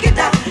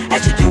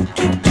 as she do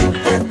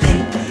her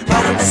thing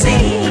right on the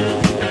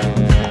scene.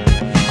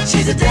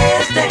 She's a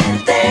dance,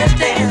 dance, dance,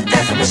 dance,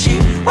 dancing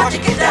machine. Watch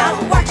her get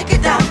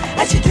down,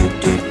 as she do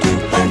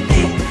her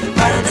thing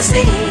right on the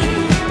scene.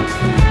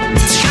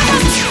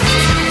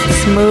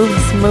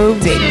 Smooth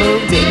Dee.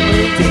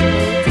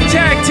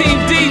 Tag team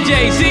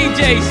DJs.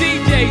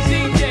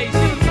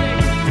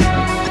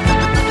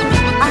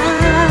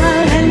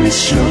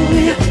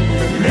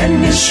 Let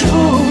me show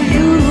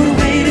you the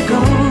way to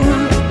go.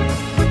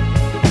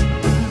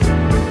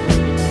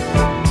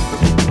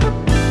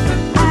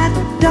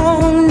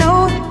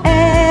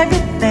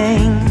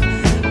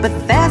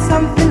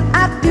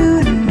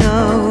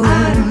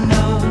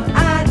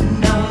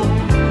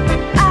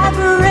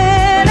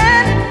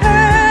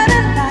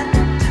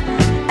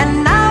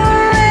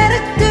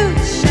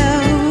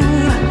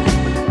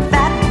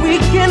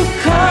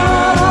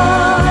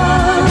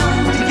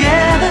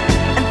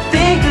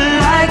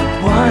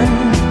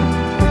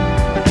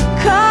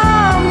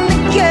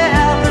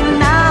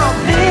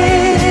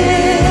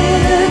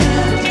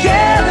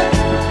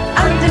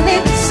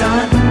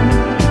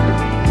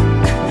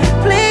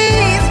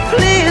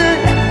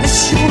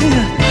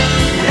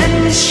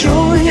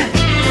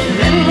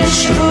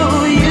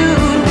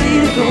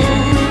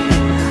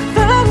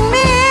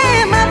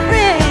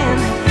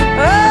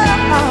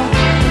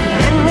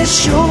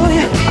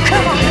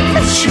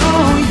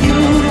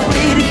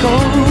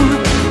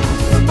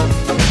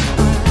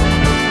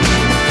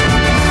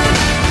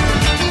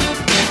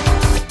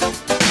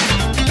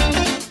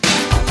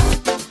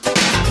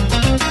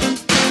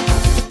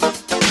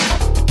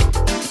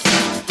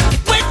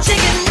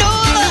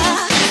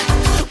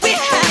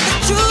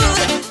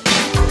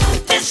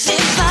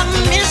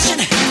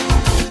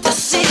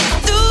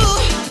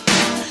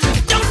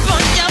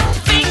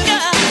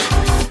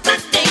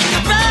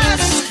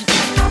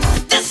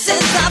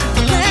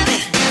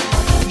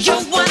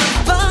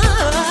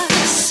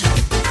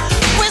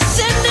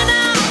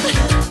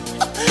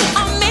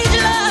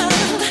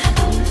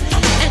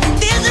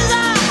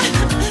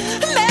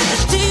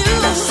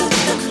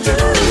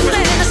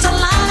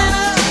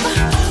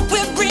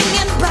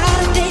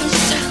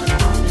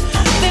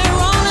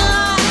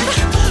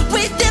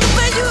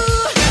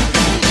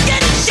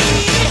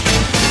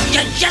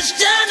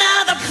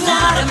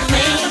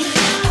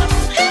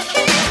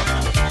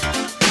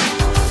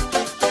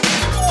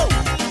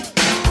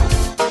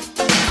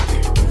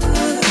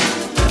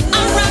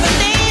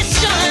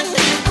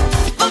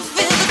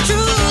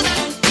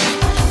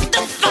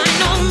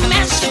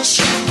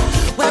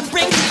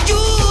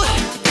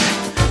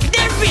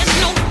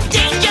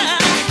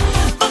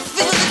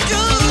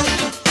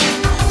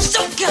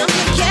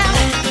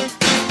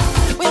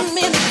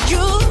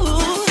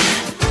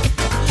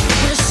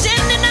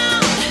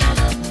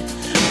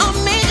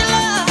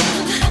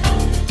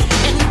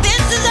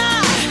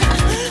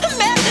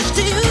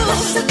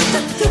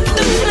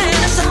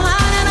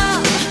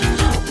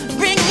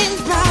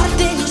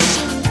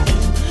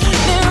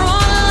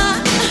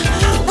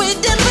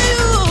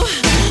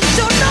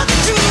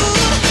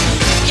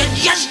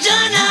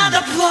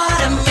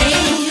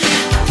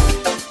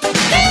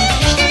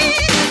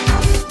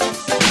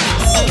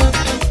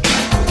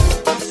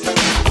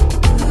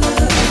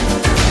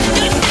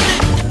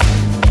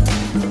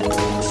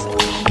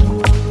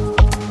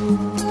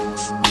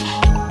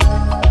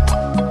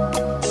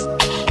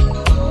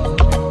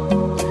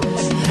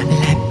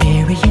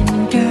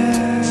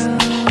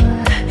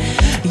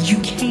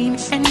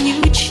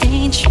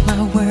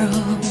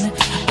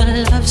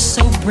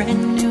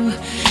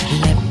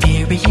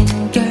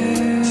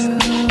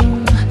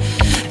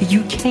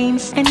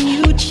 And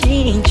you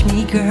changed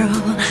me,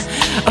 girl.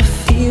 A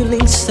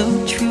feeling so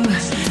true.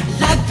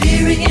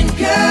 Liberian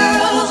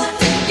girl,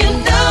 you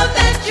know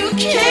that you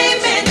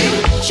came and you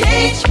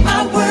changed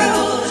my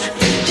world.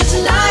 Just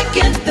like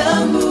in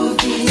the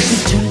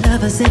movies. Two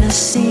lovers in a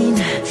scene.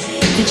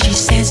 Then she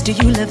says, do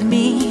you love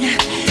me?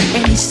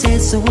 And he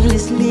says so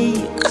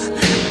honestly,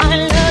 I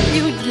love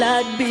you,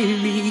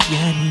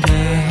 Liberian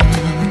girl.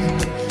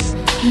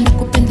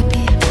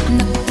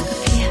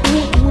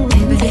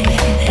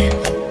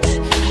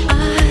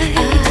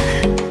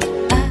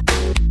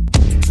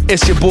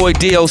 It's your boy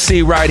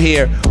DOC right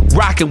here,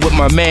 rocking with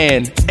my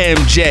man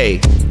MJ.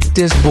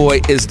 This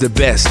boy is the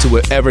best to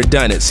have ever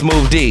done it.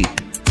 Smoooth Dee,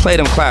 play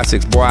them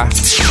classics, boy.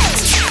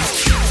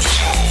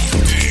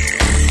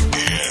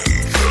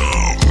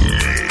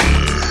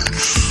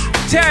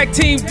 Tag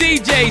team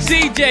DJs,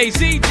 DJs.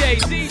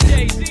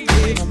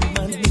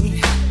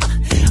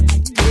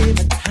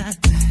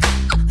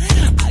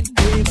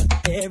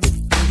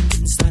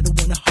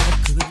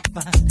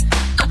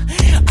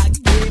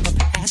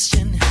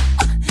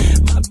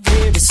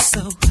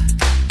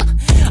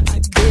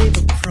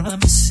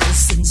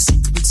 Promises and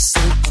secrets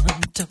so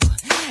untold.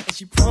 And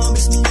she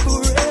promised me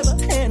forever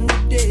and the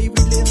day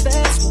we live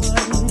as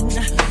one.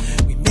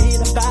 We made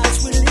a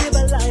vows we'd live a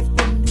life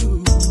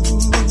anew.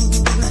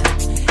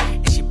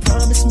 And she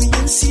promised me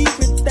in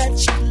secret that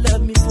she'd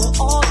love me for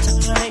all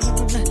time.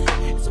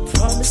 It's a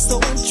promise so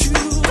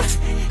untrue.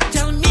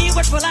 Tell me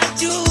what will I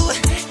do?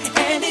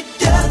 And it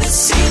doesn't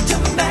seem to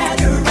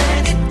matter,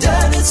 and it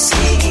doesn't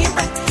seem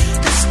right.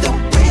 'Cause the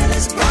will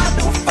is brought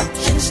no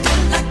function,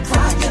 still I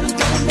cry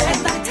alone at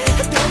night.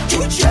 Don't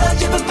you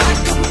judge it by my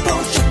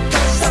composure,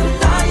 'cause I'm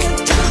lying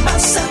to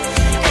myself.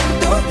 And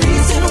the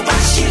reason why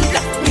she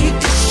left me,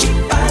 did she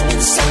find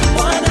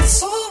someone else?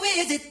 Who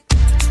is it?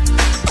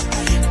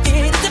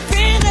 It's a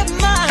friend of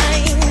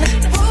mine.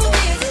 Who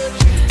is it?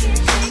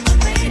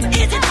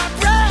 Is it my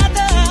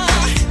brother?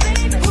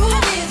 Who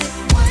is it?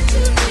 1,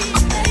 2, 3,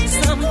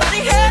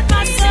 somebody hurt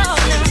my soul.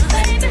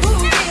 Who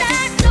is it?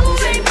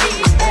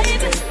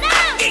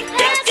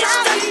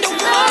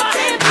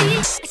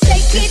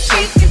 Baby,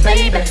 shake it,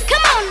 baby.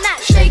 Come on now.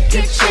 Shake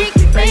it,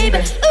 baby.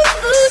 Ooh,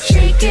 ooh,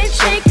 shake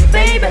it,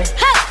 baby.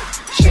 Ha.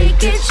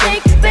 Shake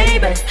it,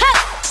 baby. Ha.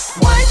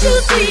 1, 2,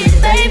 3,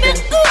 baby.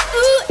 Ooh,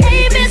 ooh,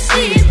 ABC,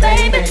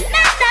 baby.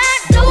 Now, now,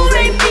 do,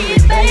 re, mi,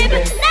 baby.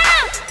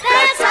 Now,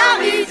 that's how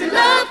easy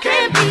love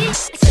can be.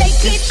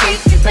 Shake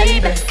it,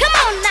 baby. Come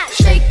on now.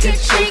 Shake it,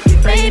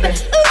 baby.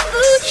 Ooh,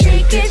 ooh,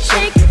 shake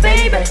it,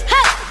 baby.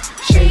 Ha.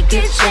 Shake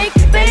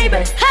it,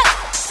 baby. Ha.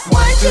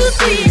 1, 2,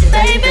 3,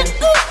 baby.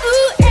 Ooh,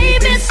 ooh,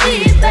 ABC,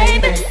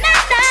 baby. Now,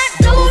 now,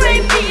 do, re,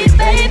 mi,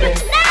 baby.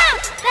 Now,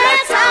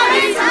 that's how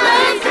easy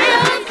love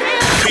can be.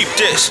 Peep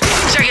this.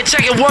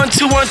 Check it. 1,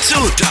 2, 1,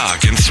 2.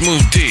 Doc and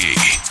Smoooth Dee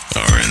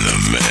are in the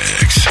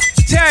mix.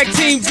 Tag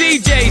team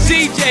DJs.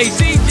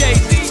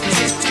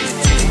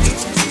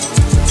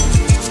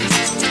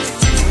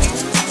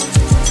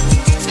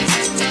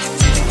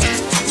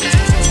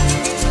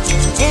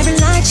 Every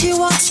night she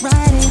walks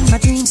right in my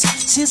dreams.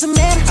 Since I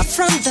met her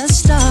from the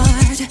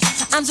start,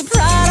 I'm so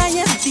proud I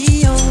am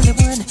the only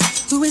one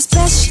who is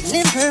special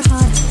in her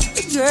heart.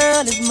 The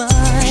girl is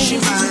mine. She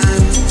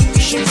mine.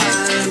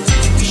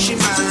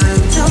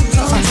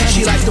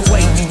 She like the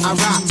way I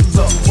rock,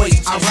 the way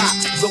I rock,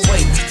 the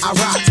way I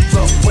rock,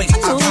 the way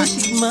I rock.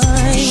 She's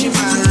mine. She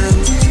mine.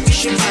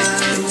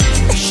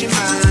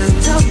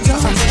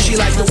 She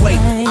like the way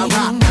I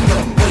rock, the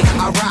way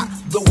I rock,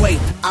 the way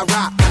I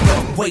rock, the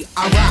way I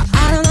rock. I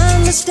don't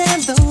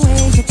understand the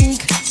way you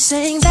think,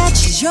 saying that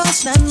she's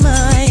yours, not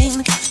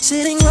mine.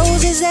 Sitting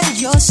roses and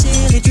your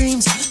silly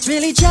dreams, it's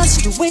really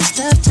just a waste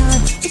of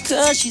time,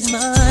 because she's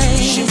mine.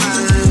 She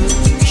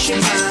mine.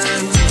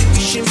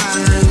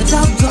 The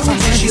doggone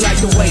she like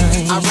the way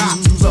I rock,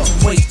 the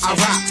way I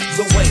rock,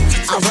 the way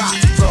I rock,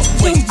 the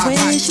way I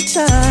rock. Don't waste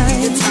your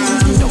time.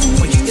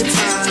 Don't waste your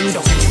time.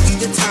 Don't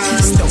waste your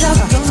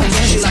time.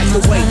 She like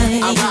the way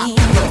I rock,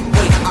 the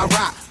way I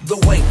rock, the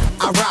way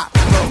I rock,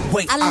 the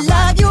way I rock. I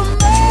love you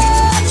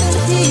more than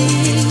he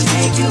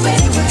take you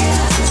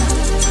anywhere,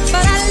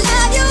 but I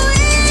love you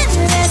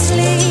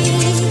endlessly.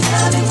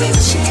 Loving we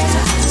will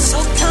share, so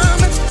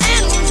come and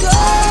go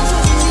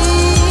with me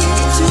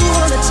to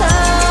all the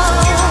town.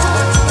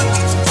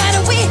 But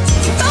we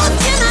both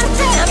cannot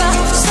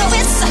have, so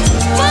it's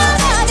one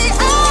or the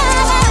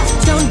other.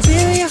 Don't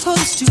build your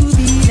hopes to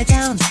be let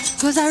down,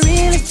 'cause I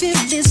really feel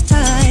this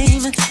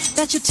time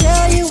that you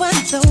tell you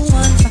I'm the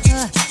one for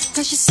her.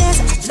 'Cause she says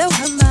I blow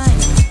her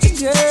mind. The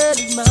girl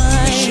is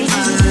mine. She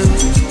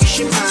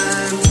mine.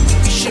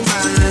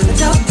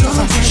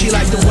 She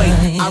like the way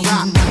I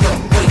rock, the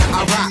way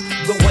I rock,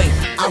 the way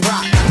I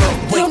rock, the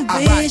way Don't I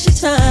rock. waste your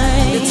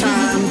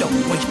time. Don't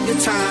waste your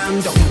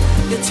time. Don't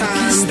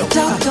waste your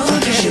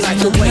time. She like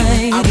the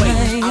way I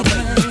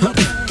rock.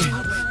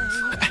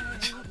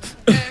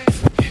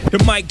 The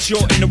Mike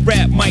Jordan, the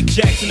rap, Mike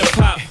Jackson, the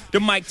pop. The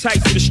Mike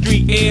Tyson, the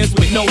street airs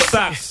with no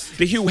socks.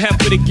 The Hugh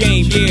Hef for the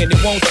game, yeah, and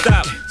it won't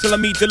stop till I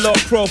meet the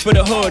Lord Pro for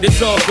the hood.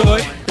 It's all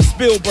good.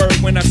 Spielberg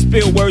when I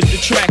spill words to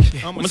track.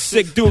 I'm a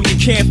sick dude, you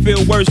can't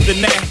feel worse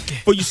than that.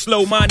 For you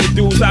slow-minded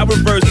dudes, I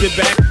reverse it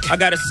back. I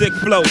got a sick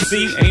flow,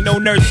 see? Ain't no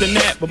nurse in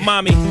that. But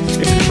mommy,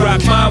 if you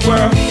rock my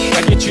world,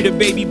 I get you the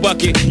baby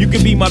bucket. You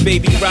can be my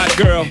baby rock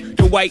girl.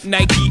 The white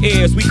Nike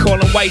Airs, we call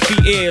them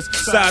wifey ears.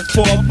 Size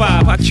 4 or 5,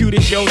 how cute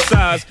is your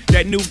size?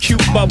 That new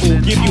cute bubble,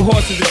 give you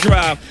horses to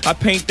drive. I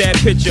paint that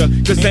picture,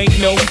 cause ain't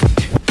no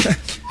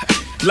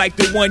like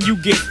the one you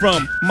get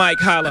from Mike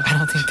Holler. I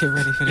don't think they're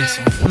ready for this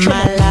one.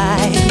 My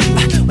life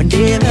will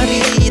never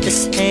be the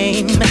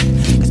same.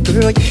 Cause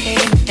girl, you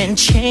came and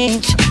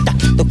changed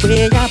the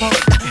way I walk,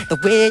 the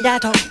way I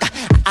talk.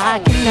 I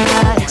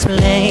cannot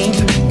explain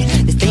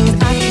the things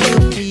I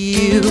feel for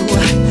you.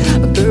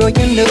 But girl,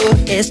 you know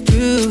it's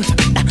true.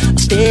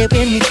 Stay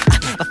with me,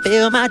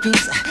 fulfill my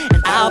dreams,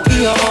 and I'll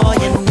be all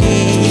you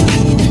need.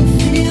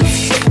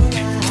 Feels so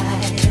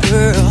right,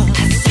 girl.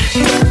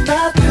 You're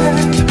the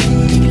perfect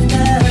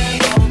love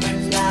of my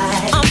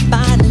life. I'm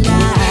my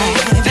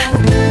life.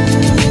 Ooh,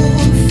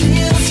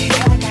 feels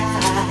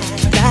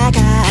like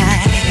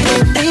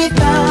they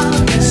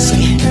found us,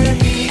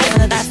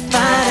 and I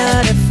find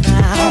out if I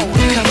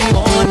come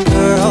on,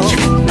 girl.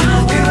 My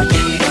world,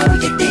 you know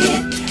you did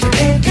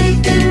everything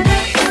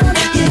I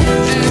did.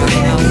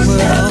 My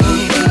world.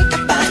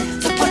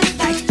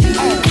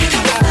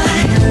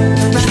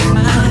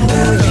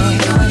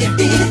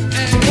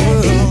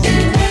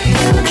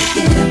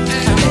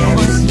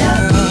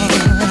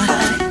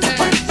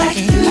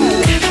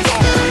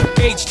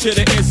 To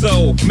the Izzo,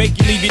 make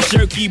you leave your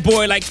jerky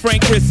boy like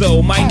Frank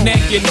Rizzo. My neck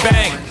and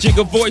back,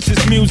 jigger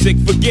voices, music,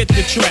 forget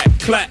the track.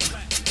 Clap,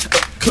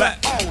 clap,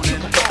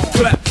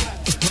 clap,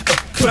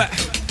 clap.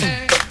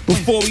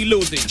 Before we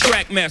lose it,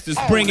 track masters,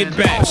 bring it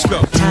back. Let's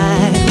go.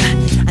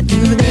 I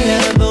knew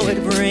the love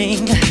would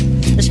bring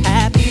this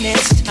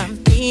happiness to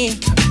me.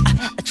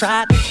 I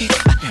tried to keep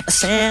a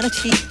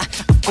sanity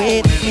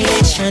away from me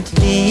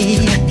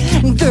patiently.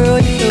 Girl,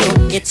 you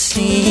know it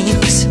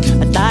seems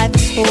my life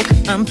is so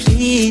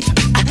complete.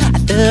 I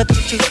love the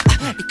truth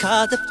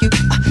because of you.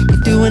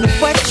 You're doing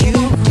what you do.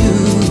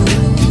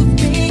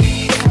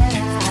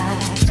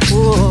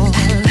 Oh,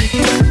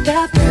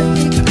 the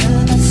perfect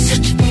love I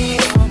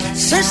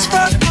search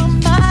for all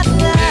my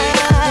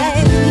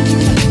life.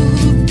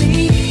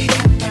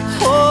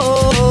 Oh,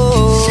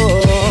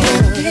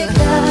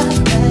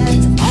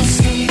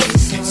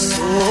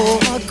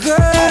 oh,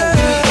 girl.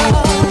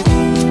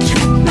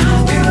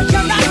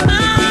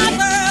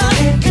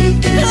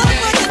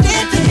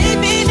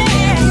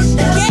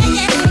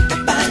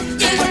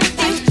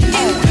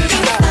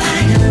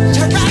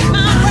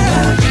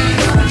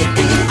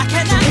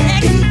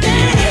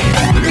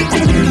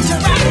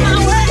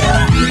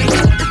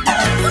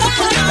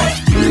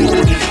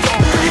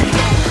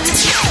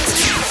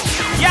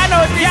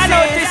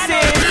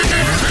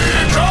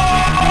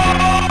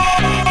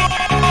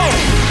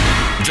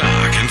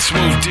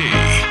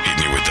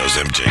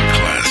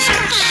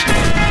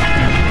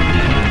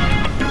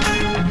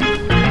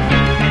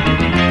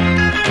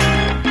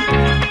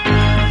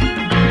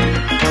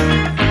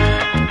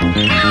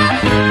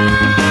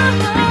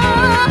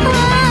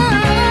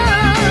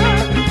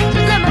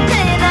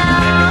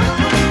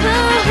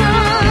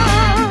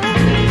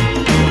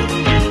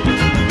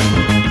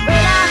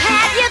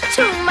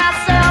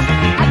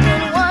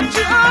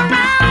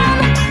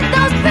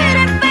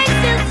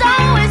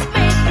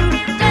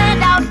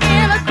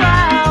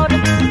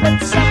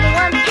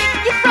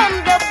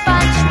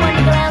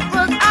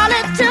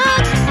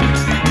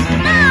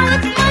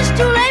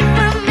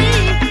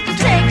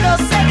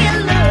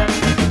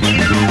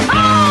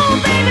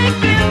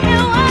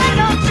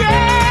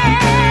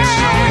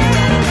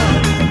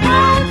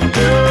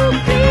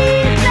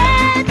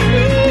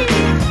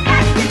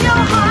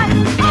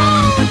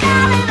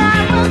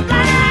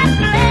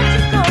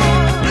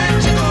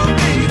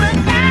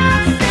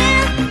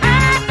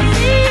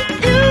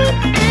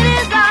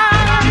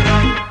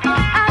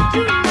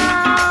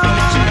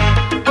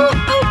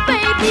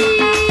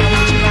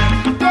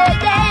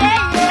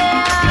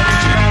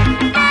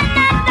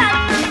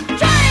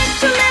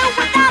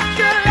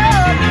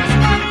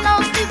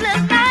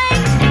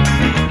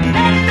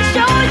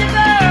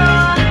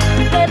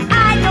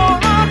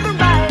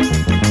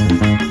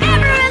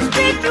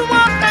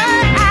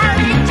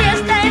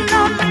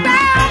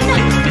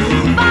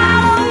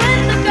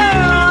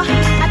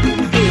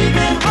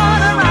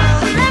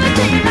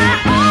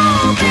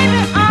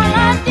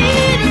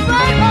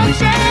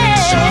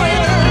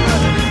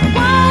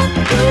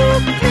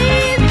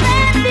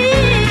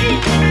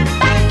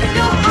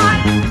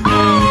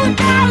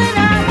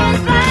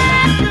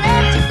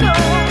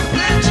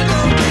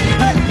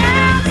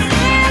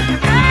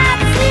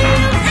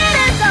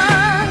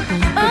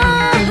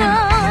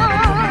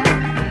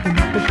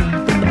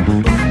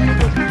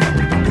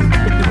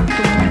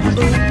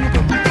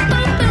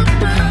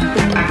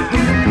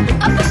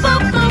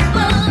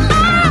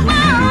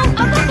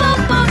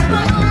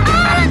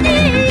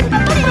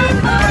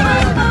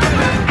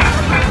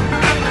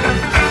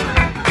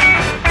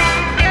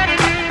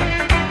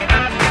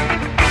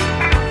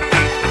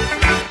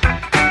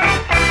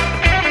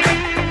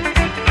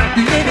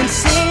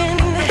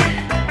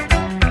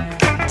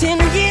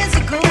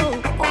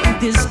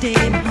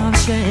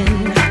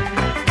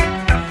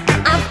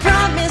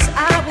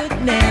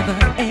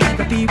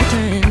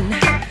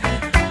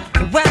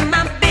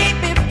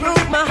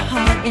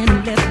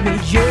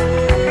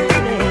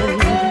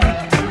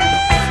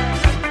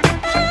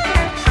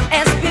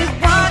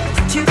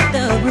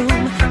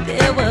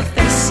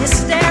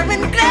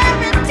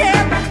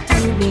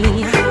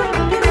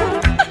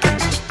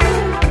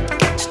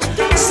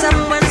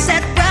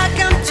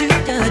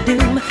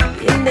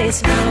 and they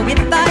smile with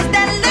eyes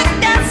that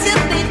look as if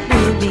they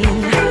knew me.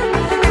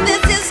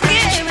 This is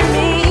scaring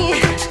me.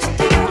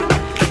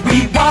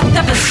 We walked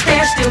up the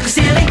stairs, still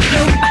concealing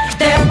gloom.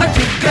 There were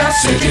two girls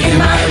sitting in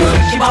my room.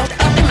 She walked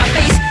up in my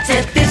face,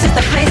 said this is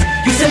the place.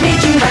 Used to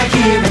meet you right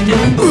here in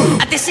noon.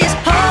 This is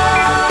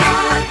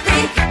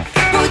Heartbreak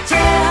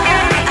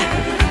Hotel.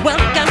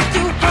 Welcome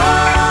to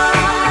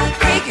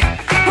Heartbreak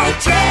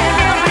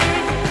Hotel.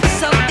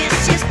 So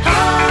this is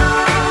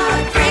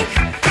Heartbreak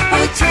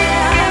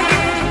Hotel.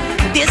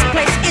 This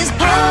place is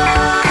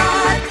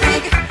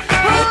Heartbreak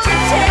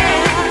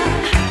Hotel.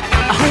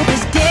 I hope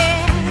it's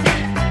dead.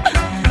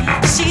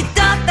 She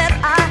thought that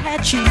I had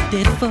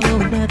cheated for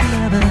another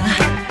lover.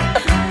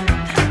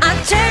 I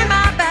turned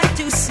my back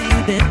to see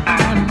that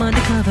I'm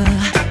undercover.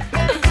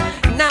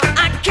 Now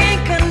I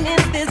can't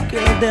convince this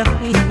girl there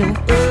ain't no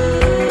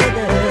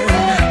other.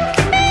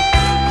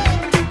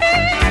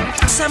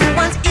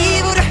 Someone's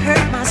evil to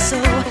hurt my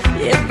soul.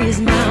 Every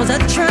smile's a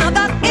trial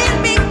that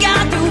in me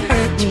got to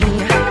hurt me.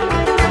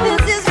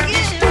 This is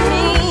getting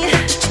me.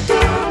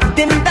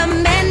 Then the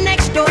man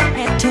next door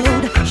had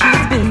told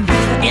she's been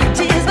in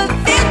tears for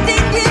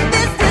 15 years.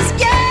 This is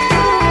scary.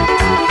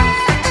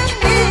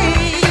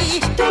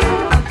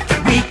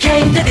 We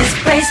came to this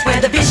place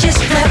where the vicious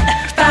slept.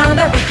 Found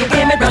that wicked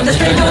women run the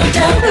street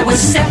hotel. It was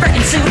separate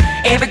and suit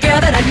every girl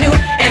that I knew,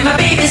 and my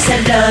baby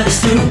said love is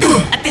through.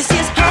 This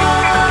is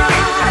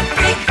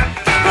Heartbreak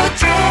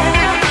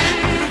Hotel.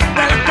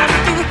 Welcome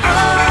to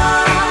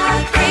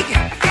Heartbreak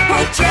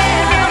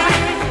Hotel.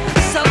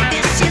 So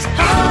this is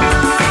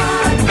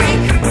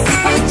Heartbreak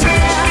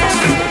Hotel.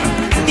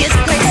 This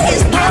place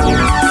is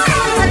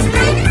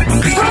Heartbreak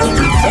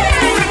Hotel.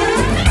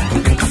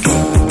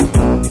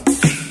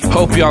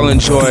 Hope y'all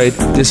enjoyed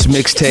this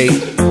mixtape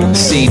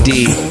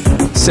CD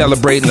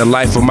celebrating the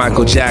life of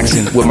Michael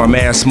Jackson with my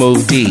man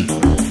Smoooth Dee,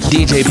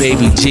 DJ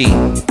Baby G,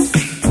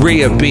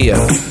 Rhea Bia,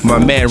 my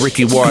man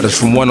Ricky Waters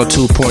from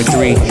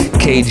 102.3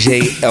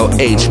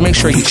 KJLH. Make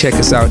sure you check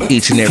us out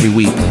each and every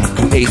week,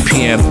 8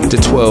 p.m. to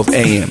 12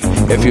 a.m.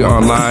 If you're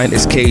online,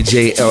 it's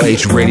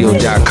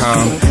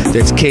kjlhradio.com.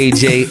 That's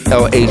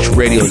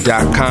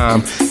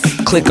kjlhradio.com.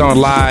 Click on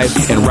live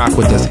and rock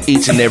with us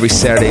each and every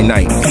Saturday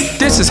night.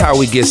 This is how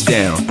we gets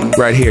down.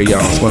 Right here,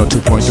 y'all. It's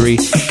 102.3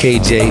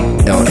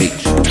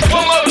 KJLH.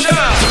 One more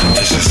time.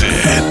 This is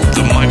it.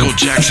 The Michael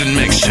Jackson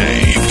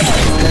Mixtape.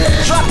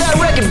 Drop that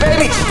record,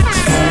 baby.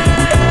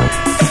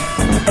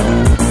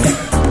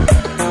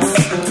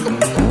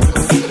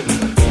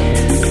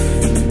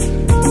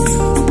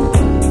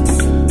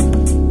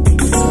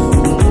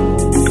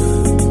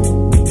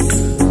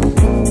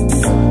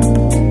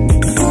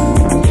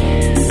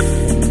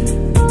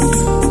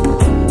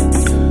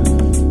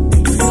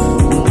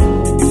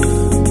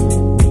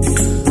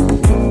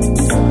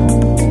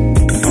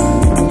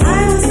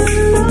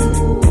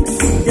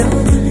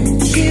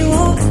 She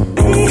walked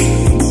me,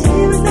 she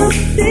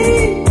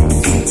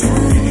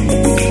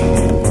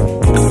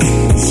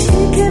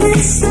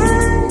was so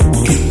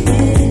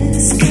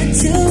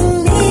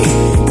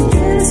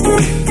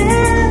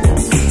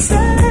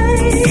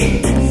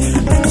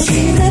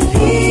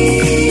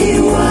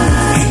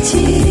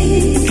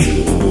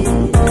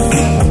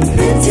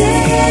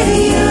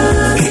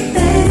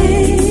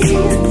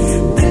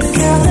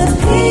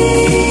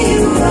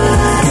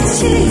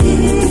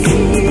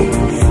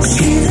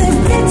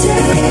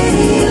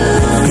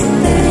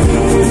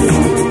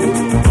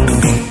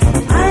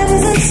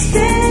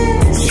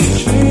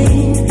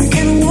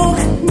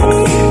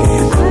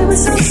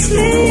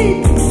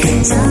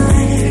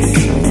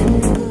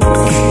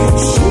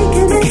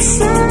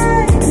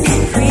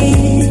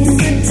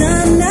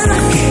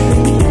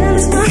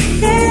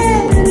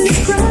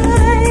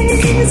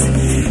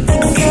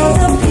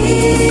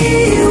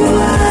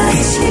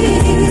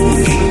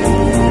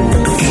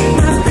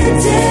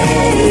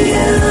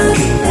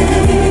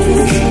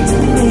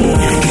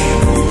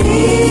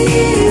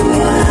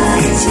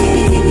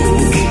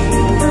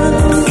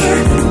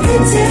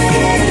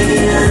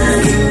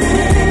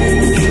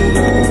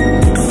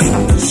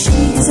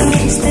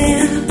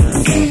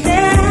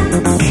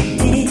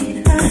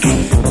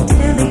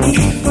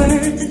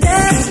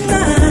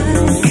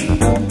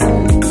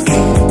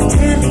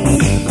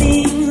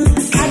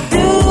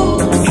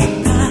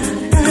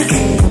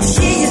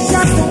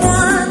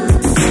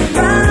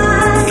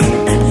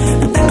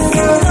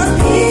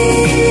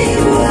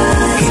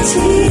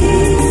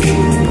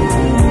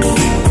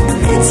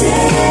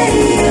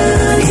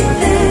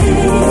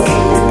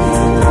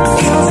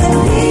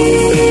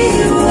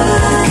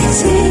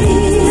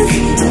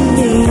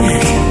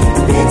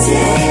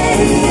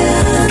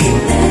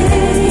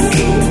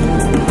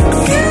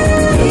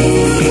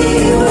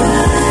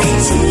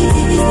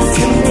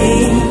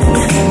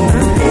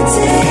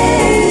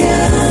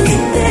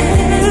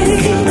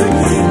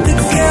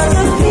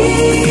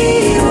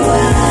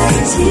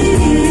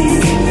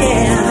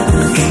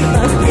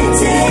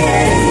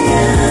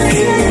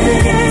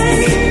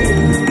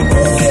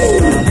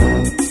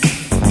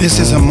This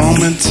is a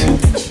moment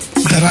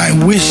that I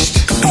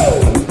wished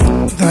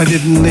that I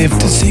didn't live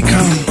to see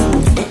come.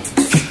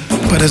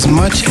 But as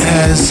much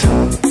as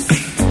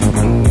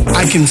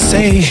I can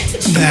say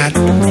that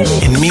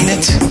and mean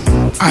it,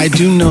 I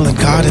do know that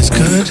God is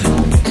good.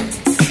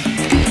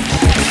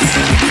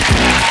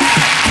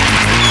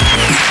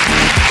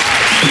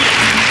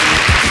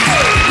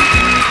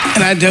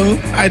 And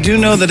I do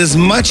know that as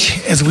much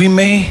as we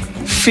may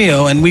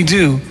feel, and we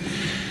do,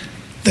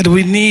 that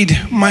we need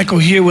Michael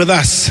here with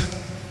us,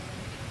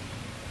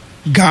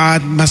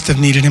 God must have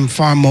needed him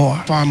far more,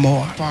 far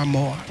more, far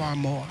more, far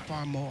more,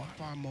 far more,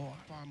 far more,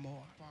 far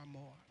more, far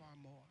more.